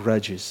on to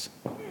grudges.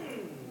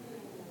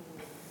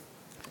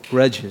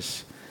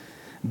 Grudges.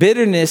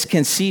 Bitterness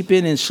can seep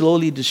in and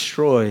slowly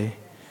destroy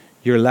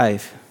your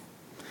life.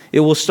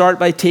 It will start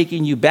by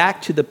taking you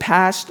back to the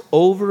past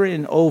over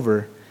and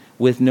over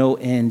with no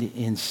end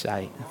in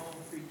sight.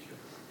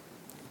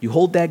 You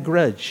hold that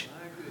grudge.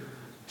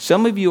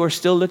 Some of you are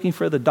still looking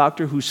for the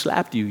doctor who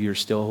slapped you. You're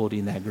still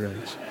holding that grudge.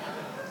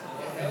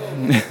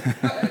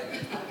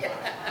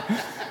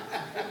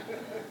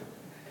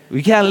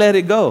 We can't let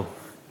it go.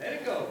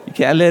 You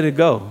can't let it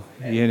go,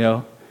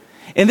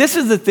 And this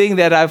is the thing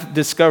that I've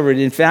discovered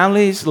in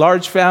families,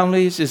 large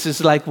families. It's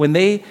just like when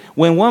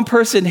one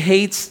person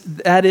hates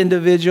that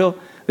individual,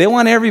 they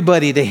want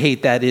everybody to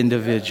hate that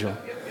individual.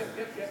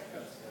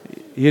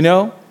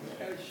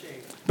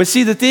 But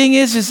see, the thing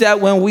is that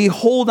when we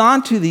hold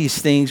on to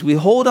these things, we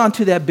hold on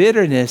to that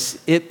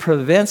bitterness, it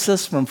prevents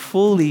us from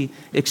fully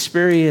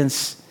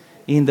experiencing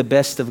the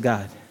best of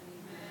God.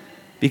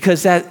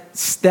 Because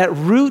that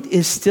root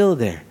is still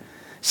there.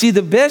 See,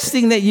 the best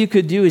thing that you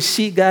could do is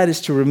seek God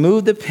is to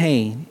remove the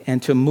pain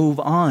and to move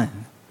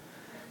on.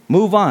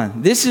 Move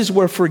on. This is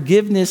where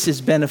forgiveness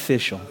is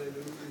beneficial.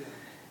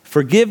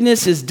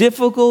 Forgiveness is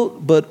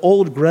difficult, but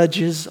old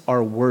grudges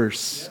are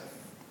worse.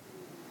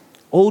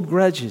 Old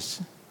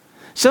grudges.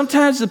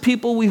 Sometimes the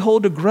people we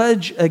hold a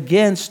grudge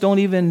against don't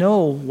even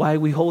know why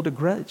we hold a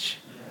grudge.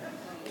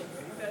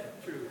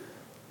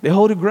 They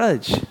hold a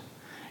grudge.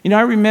 You know,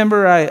 I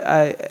remember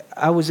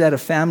I was at a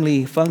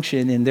family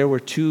function and there were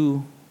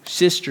two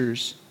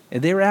sisters,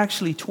 and they were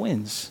actually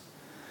twins.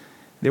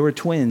 They were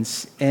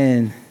twins,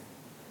 and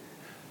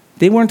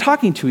they weren't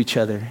talking to each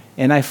other.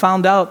 And I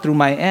found out through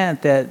my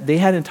aunt that they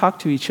hadn't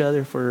talked to each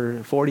other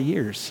for 40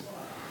 years.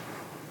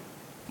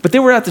 But they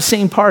were at the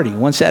same party.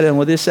 One sat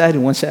on this side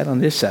and one sat on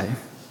this side.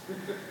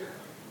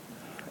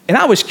 And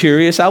I was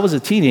curious. I was a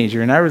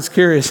teenager, and I was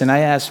curious, and I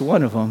asked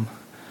one of them,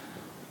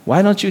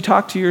 "Why don't you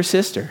talk to your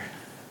sister?"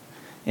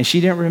 And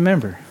she didn't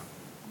remember.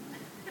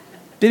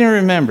 Didn't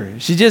remember.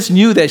 She just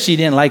knew that she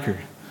didn't like her.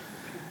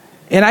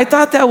 And I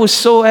thought that was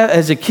so,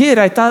 as a kid,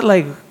 I thought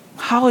like,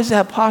 how is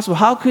that possible?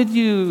 How could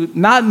you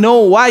not know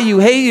why you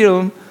hate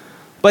him,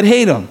 but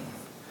hate him?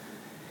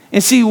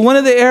 And see, one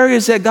of the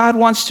areas that God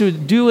wants to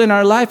do in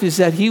our life is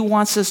that he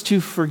wants us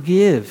to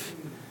forgive,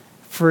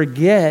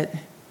 forget,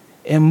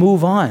 and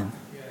move on.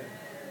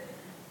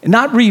 And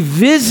not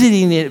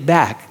revisiting it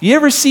back. You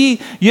ever see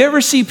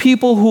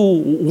people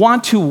who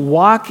want to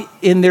walk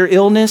in their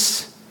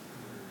illness?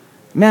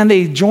 Man,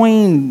 they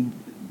join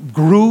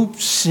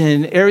groups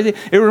and everything.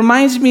 It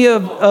reminds me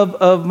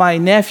of my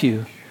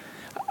nephew.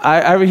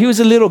 He was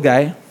a little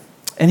guy,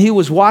 and he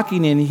was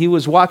walking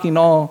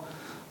all,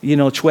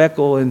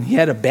 chueco, and he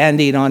had a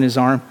Band-Aid on his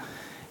arm.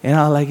 And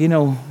I was like,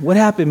 what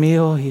happened,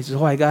 Mio? He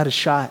says, I got a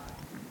shot.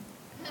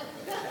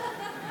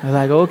 I was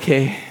like,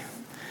 okay.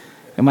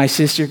 And my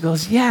sister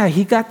goes, yeah,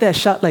 he got that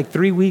shot like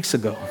 3 weeks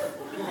ago.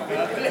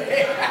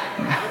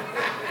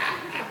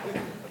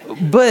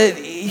 But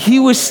he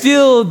was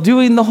still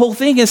doing the whole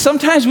thing. And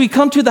sometimes we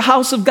come to the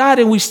house of God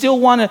and we still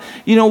want to,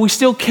 we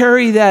still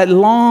carry that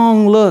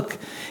long look.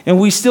 And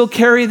we still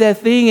carry that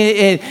thing.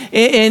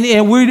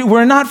 And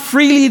we're not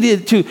freely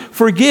to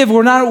forgive.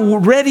 We're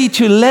not ready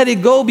to let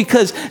it go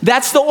because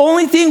that's the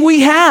only thing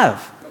we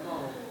have.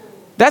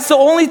 That's the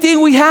only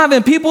thing we have.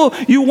 And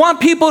you want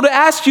people to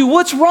ask you,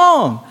 what's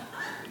wrong?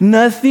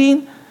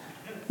 Nothing.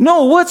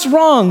 No, what's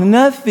wrong?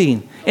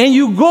 Nothing. And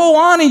you go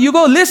on and you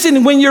go,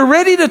 listen, when you're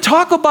ready to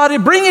talk about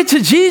it, bring it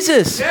to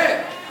Jesus.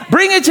 Yeah.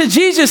 Bring it to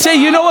Jesus. Say,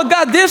 you know what,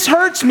 God, this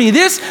hurts me.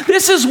 This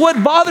is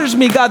what bothers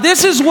me, God.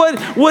 This is what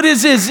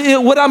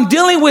I'm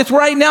dealing with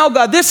right now,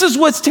 God. This is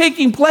what's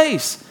taking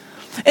place.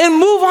 And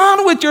move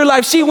on with your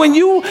life. See,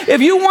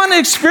 if you want to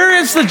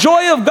experience the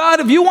joy of God,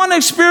 if you want to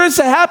experience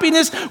the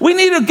happiness, we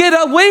need to get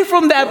away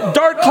from that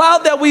dark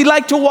cloud that we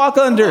like to walk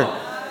under.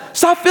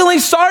 Stop feeling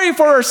sorry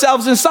for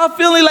ourselves and stop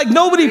feeling like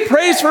nobody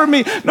prays for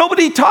me.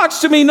 Nobody talks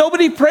to me.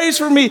 Nobody prays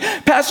for me.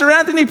 Pastor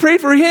Anthony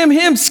prayed for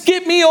him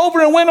skipped me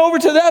over and went over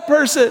to that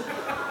person.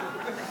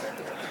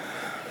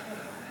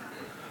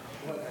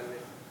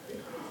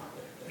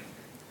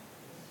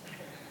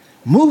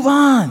 Move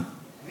on.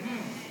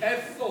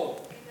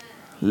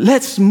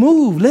 Let's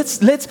move.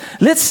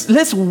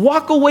 Let's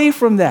walk away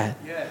from that.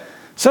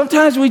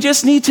 Sometimes we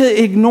just need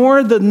to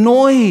ignore the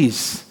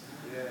noise.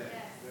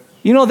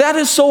 That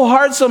is so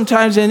hard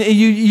sometimes, and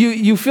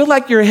you feel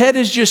like your head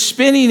is just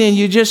spinning, and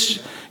you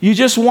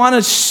just want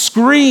to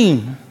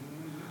scream.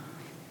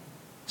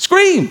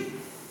 Scream.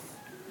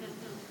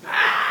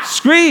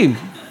 Scream.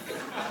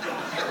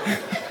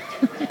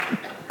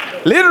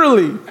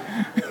 Literally.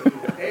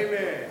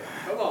 Amen.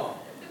 Come on.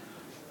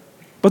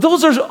 But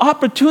those are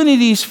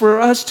opportunities for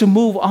us to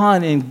move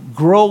on and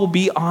grow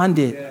beyond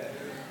it.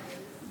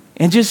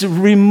 And just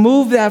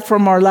remove that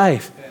from our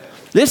life.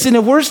 Listen,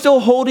 if we're still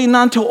holding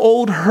on to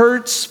old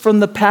hurts from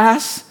the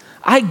past,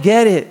 I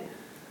get it.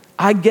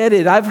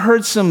 I've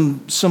heard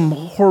some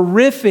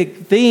horrific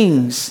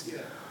things.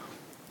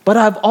 But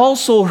I've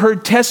also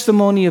heard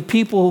testimony of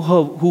people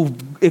who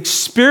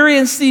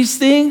experienced these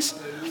things,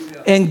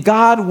 and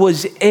God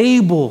was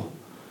able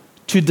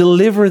to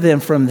deliver them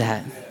from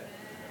that.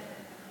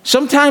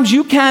 Sometimes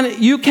you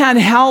can't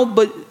help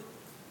but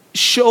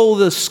show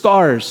the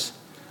scars.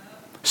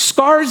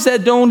 Scars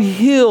that don't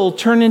heal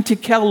turn into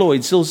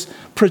keloids, those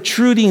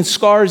protruding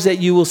scars that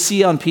you will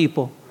see on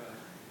people.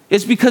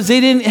 It's because they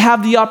didn't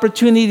have the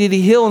opportunity to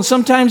heal. And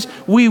sometimes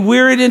we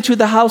wear it into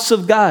the house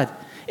of God,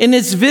 and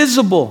it's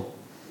visible.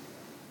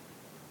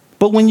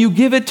 But when you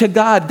give it to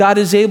God, God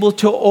is able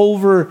to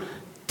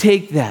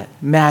overtake that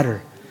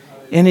matter,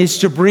 and it's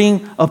to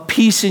bring a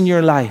peace in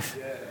your life.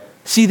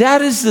 See,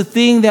 that is the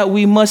thing that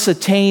we must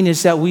attain,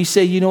 is that we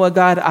say, you know what,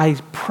 God, I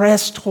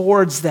press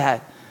towards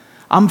that.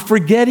 I'm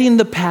forgetting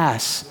the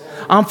past.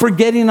 I'm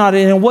forgetting all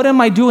it. And what am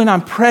I doing?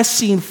 I'm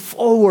pressing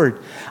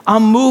forward.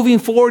 I'm moving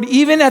forward,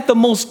 even at the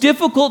most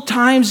difficult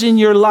times in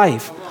your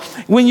life.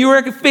 When you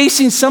are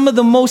facing some of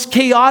the most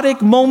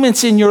chaotic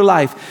moments in your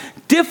life,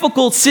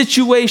 difficult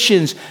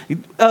situations,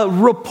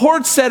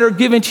 reports that are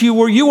given to you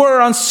where you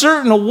are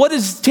uncertain of what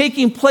is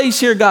taking place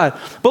here, God.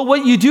 But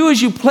what you do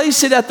is you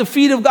place it at the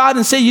feet of God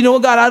and say, you know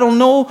what, God, I don't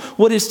know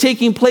what is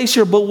taking place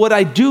here, but what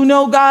I do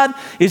know, God,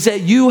 is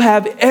that you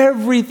have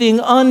everything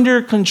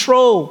under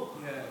control.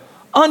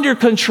 Under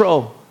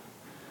control.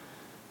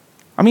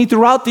 I mean,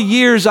 throughout the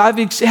years, I've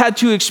had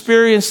to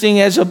experience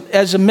things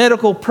as a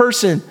medical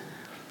person,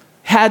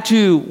 had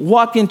to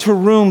walk into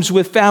rooms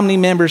with family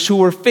members who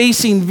were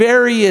facing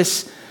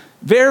various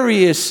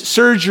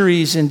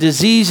surgeries and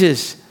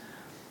diseases,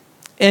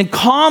 and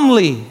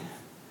calmly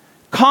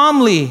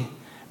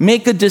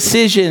make a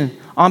decision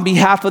on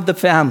behalf of the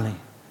family.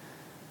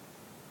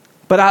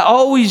 But I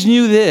always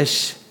knew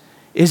this,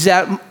 is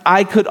that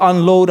I could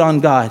unload on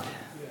God.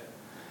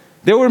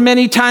 There were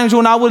many times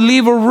when I would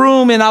leave a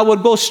room and I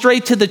would go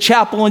straight to the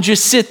chapel and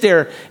just sit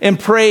there and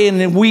pray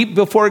and weep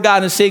before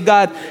God and say,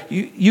 God,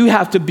 you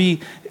have to be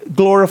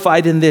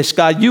glorified in this,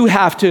 God. You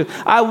have to.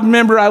 I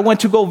remember I went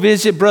to go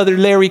visit Brother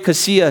Larry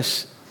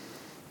Casillas.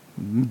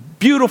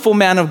 Beautiful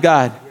man of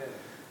God.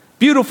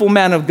 Beautiful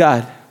man of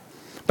God.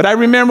 But I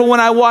remember when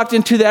I walked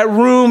into that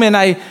room and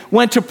I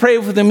went to pray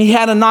with him, he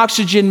had an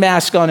oxygen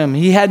mask on him.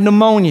 He had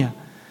pneumonia.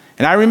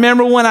 And I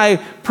remember when I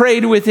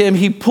prayed with him,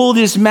 he pulled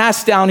his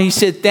mask down. He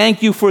said,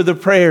 thank you for the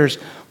prayers,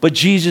 but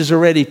Jesus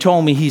already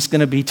told me he's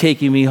going to be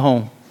taking me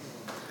home.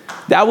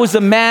 That was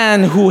a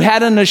man who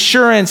had an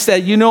assurance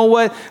that, you know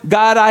what,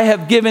 God, I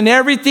have given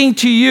everything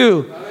to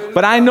you,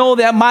 but I know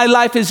that my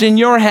life is in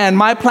your hand.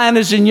 My plan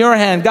is in your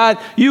hand. God,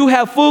 you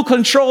have full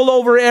control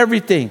over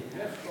everything.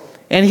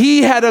 And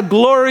he had a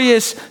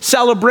glorious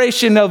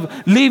celebration of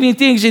leaving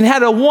things and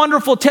had a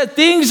wonderful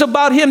things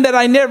about him that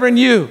I never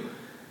knew.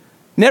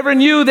 Never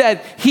knew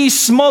that he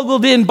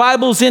smuggled in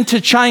Bibles into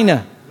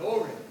China.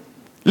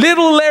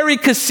 Little Larry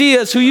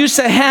Casillas, who used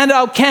to hand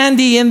out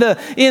candy in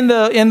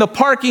the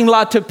parking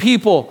lot to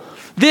people.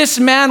 This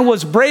man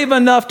was brave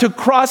enough to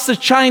cross the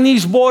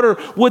Chinese border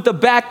with a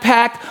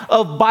backpack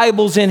of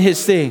Bibles in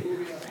his thing.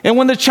 And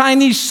when the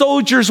Chinese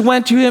soldiers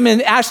went to him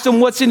and asked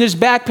him what's in his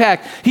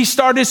backpack, he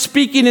started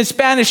speaking in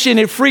Spanish and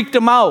it freaked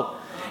him out.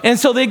 And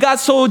so they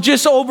got so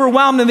just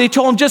overwhelmed and they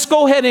told him, just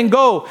go ahead and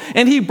go.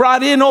 And he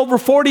brought in over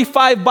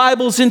 45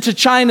 Bibles into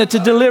China to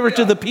deliver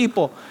to the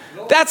people.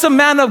 That's a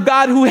man of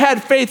God who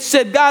had faith,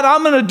 said, God,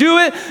 I'm going to do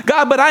it,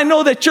 God, but I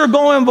know that you're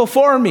going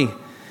before me.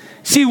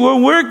 See,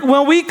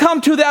 when we come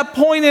to that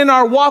point in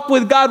our walk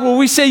with God where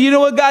we say, you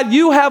know what, God,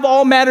 you have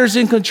all matters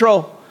in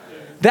control.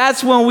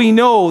 That's when we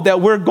know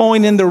that we're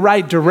going in the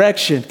right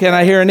direction. Can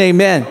I hear an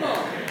amen?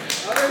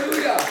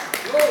 Hallelujah.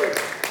 Glory.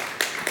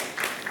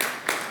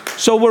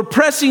 So we're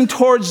pressing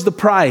towards the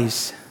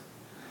prize.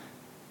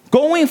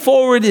 Going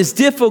forward is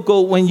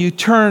difficult when you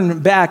turn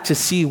back to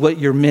see what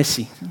you're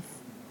missing.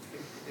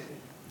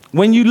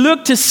 When you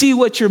look to see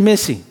what you're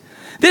missing.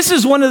 This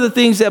is one of the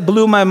things that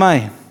blew my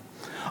mind.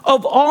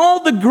 Of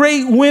all the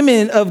great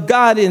women of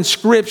God in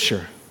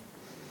Scripture,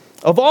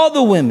 of all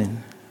the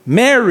women,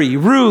 Mary,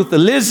 Ruth,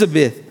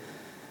 Elizabeth,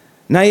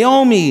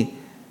 Naomi,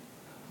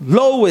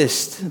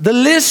 Lois, the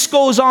list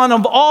goes on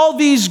of all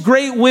these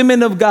great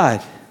women of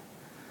God.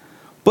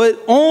 But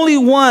only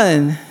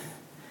one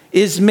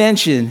is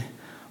mentioned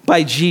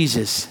by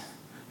Jesus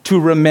to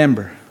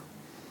remember.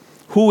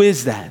 Who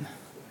is that?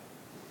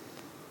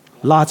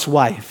 Lot's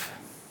wife.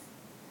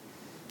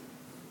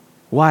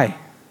 Why?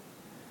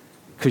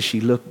 Because she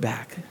looked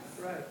back.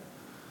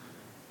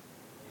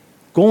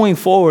 Going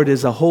forward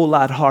is a whole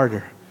lot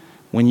harder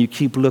when you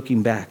keep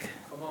looking back.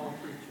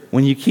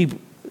 When you keep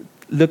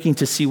looking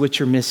to see what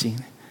you're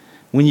missing.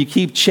 When you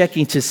keep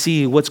checking to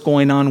see what's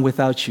going on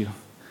without you.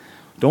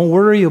 Don't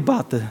worry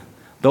about the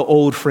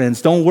old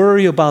friends. Don't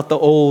worry about the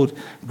old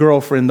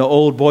girlfriend, the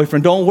old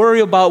boyfriend. Don't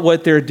worry about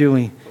what they're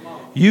doing.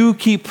 You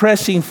keep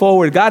pressing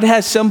forward. God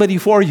has somebody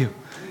for you.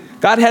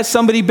 God has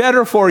somebody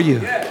better for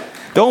you.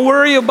 Don't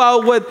worry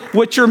about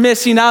what you're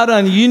missing out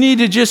on. You need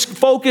to just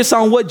focus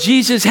on what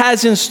Jesus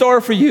has in store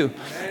for you.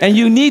 And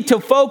you need to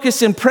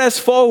focus and press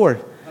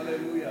forward.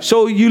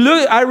 So you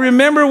look, I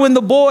remember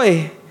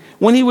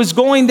when he was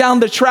going down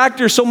the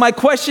tractor. So my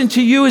question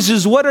to you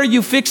is what are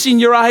you fixing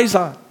your eyes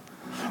on?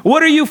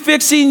 What are you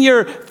fixing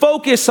your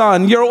focus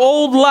on? Your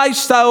old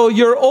lifestyle,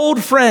 your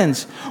old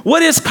friends.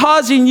 What is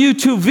causing you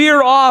to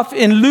veer off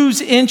and lose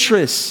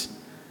interest?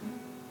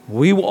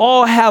 We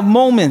all have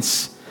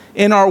moments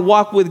in our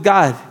walk with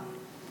God,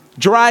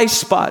 dry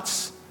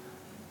spots.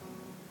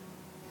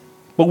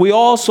 But we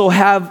also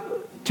have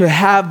to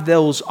have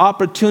those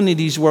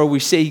opportunities where we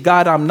say,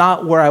 God, I'm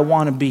not where I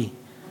want to be.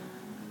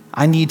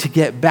 I need to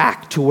get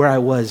back to where I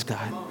was,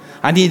 God.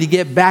 I need to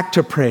get back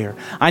to prayer.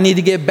 I need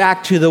to get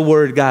back to the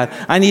word, God.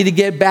 I need to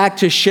get back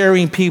to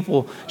sharing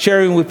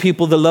with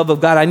people the love of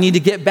God. I need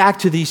to get back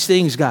to these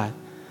things, God.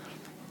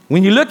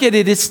 When you look at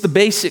it, it's the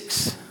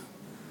basics.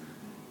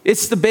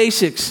 It's the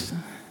basics.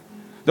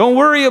 Don't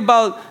worry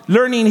about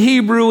learning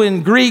Hebrew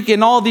and Greek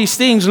and all these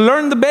things.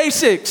 Learn the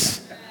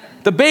basics.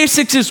 The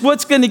basics is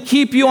what's going to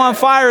keep you on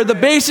fire. The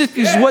basics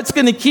is what's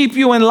going to keep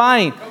you in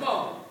line.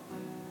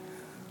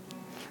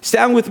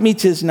 Stand with me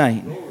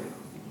tonight.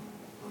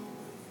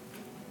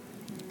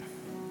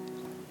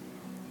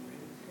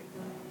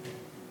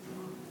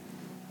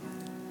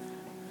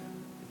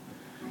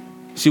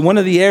 See, one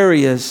of the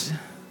areas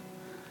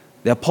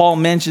that Paul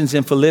mentions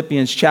in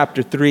Philippians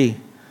chapter 3,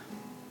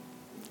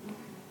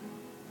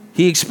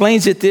 he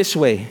explains it this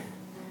way.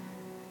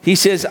 He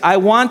says, I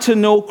want to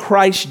know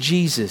Christ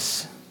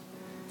Jesus.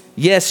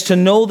 Yes, to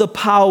know the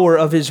power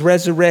of his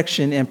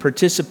resurrection and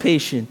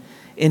participation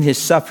in his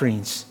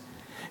sufferings,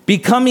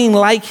 becoming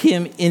like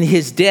him in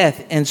his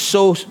death, and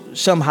so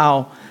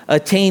somehow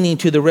attaining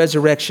to the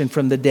resurrection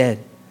from the dead.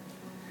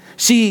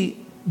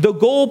 See, the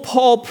goal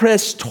Paul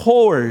pressed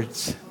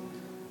towards,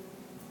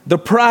 the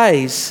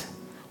prize,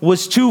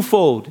 was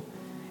twofold.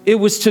 It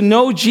was to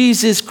know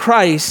Jesus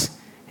Christ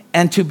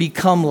and to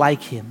become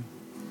like him.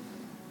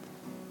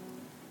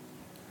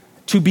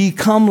 To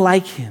become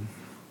like him.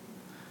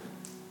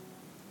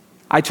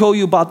 I told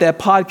you about that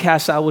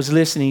podcast I was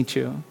listening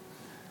to,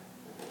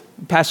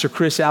 Pastor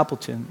Chris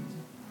Appleton.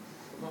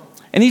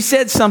 And he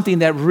said something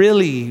that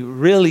really,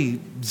 really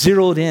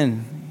zeroed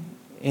in,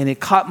 and it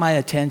caught my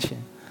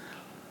attention.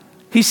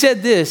 He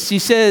said this. He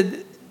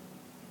said,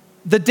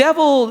 the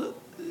devil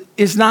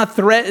is not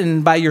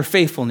threatened by your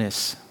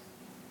faithfulness.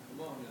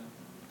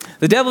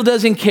 The devil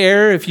doesn't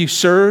care if you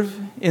serve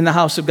in the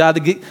house of God.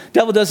 The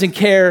devil doesn't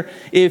care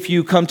if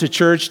you come to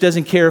church,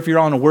 doesn't care if you're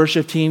on a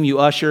worship team, you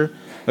usher,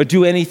 or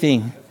do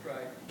anything.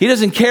 He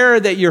doesn't care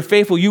that you're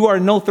faithful. You are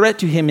no threat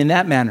to him in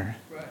that manner.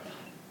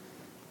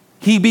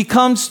 He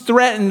becomes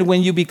threatened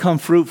when you become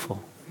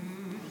fruitful.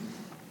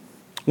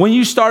 When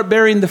you start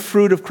bearing the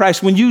fruit of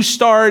Christ, when you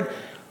start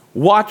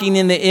walking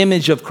in the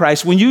image of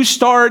Christ, when you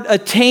start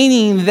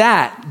attaining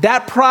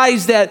that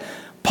prize that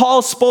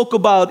Paul spoke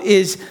about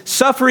is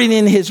suffering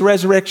in his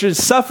resurrection,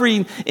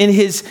 suffering in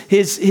his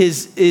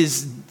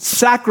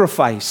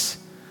sacrifice.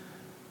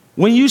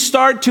 When you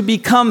start to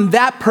become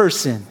that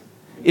person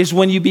is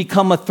when you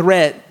become a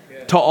threat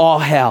to all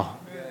hell.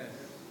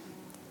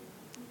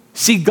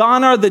 See,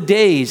 gone are the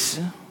days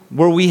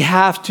where we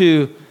have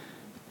to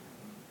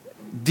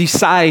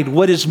decide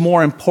what is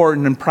more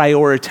important and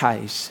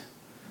prioritize.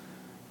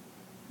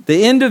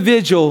 The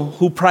individual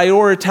who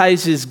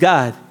prioritizes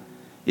God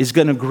is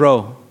going to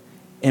grow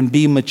and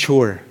be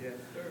mature.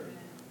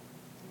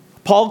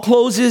 Paul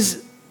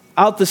closes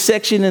out the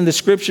section in the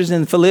scriptures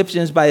in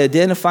Philippians by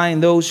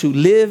identifying those who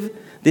live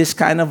this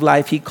kind of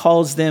life. He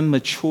calls them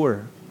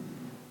mature.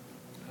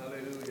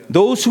 Hallelujah.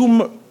 Those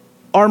who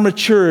are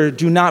mature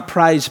do not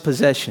prize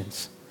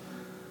possessions.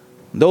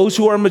 Those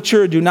who are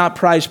mature do not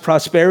prize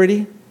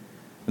prosperity.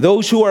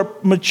 Those who are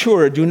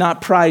mature do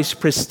not prize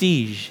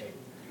prestige.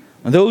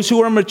 Those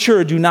who are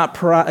mature do not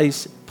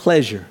prize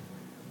pleasure.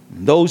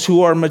 Those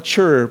who are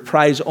mature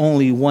prize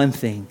only one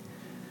thing,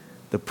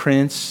 the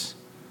Prince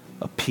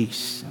of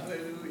Peace.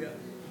 Hallelujah.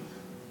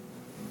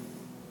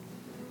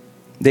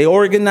 They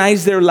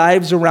organize their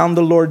lives around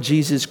the Lord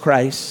Jesus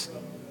Christ.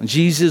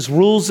 Jesus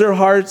rules their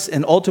hearts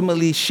and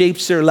ultimately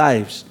shapes their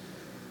lives.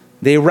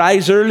 They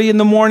rise early in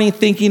the morning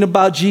thinking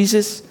about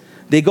Jesus.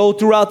 They go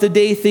throughout the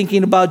day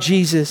thinking about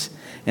Jesus.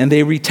 And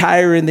they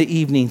retire in the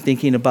evening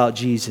thinking about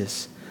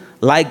Jesus.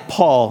 Like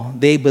Paul,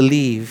 they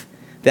believe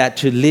that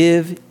to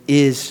live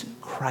is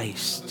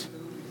Christ.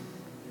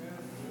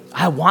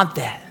 I want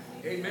that.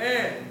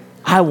 Amen.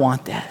 I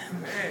want that.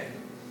 Amen.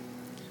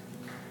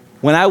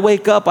 When I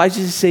wake up, I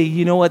just say,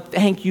 you know what?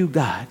 Thank you,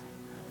 God,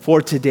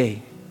 for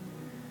today.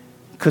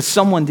 Because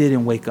someone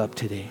didn't wake up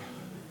today.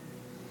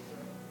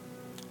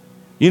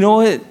 You know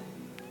what?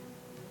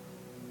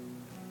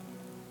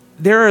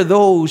 There are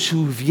those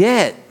who've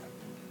yet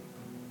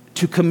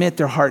to commit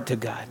their heart to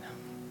God.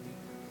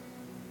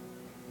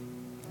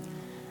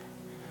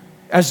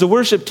 As the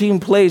worship team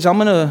plays, I'm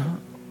going to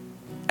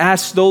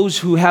ask those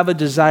who have a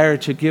desire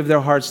to give their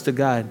hearts to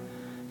God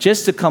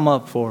just to come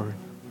up forward.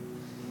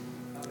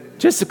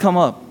 Just to come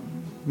up.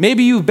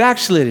 Maybe you've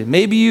backslidden.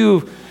 Maybe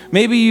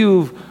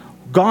you've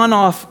gone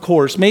off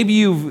course. Maybe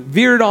you've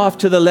veered off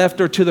to the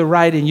left or to the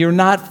right and you're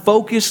not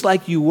focused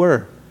like you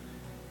were.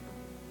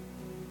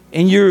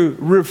 And you're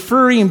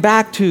referring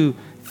back to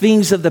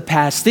things of the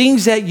past,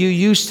 things that you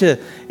used to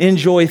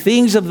enjoy,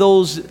 things of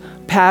those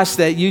past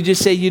that you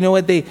just say, you know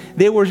what,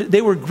 they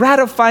were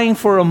gratifying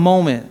for a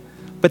moment,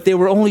 but they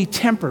were only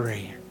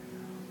temporary.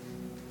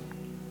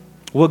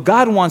 What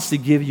God wants to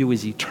give you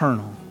is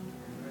eternal.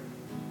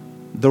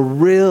 The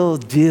real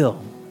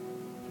deal.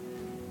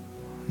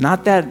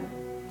 Not that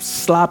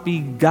sloppy,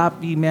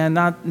 goppy, man,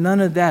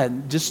 none of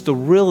that. Just the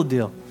real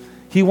deal.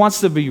 He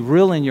wants to be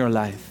real in your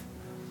life.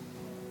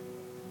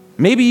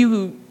 Maybe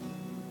you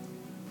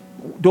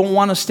don't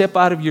want to step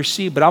out of your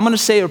seat, but I'm going to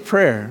say a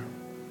prayer.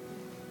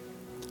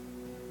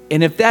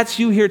 And if that's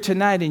you here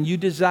tonight and you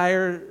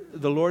desire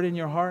the Lord in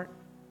your heart,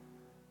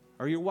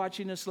 or you're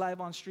watching us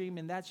live on stream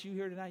and that's you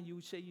here tonight, you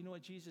would say, you know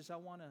what, Jesus, I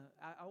want to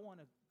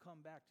come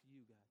back to you,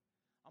 God.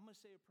 I'm going to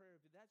say a prayer.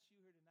 If that's you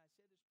here tonight.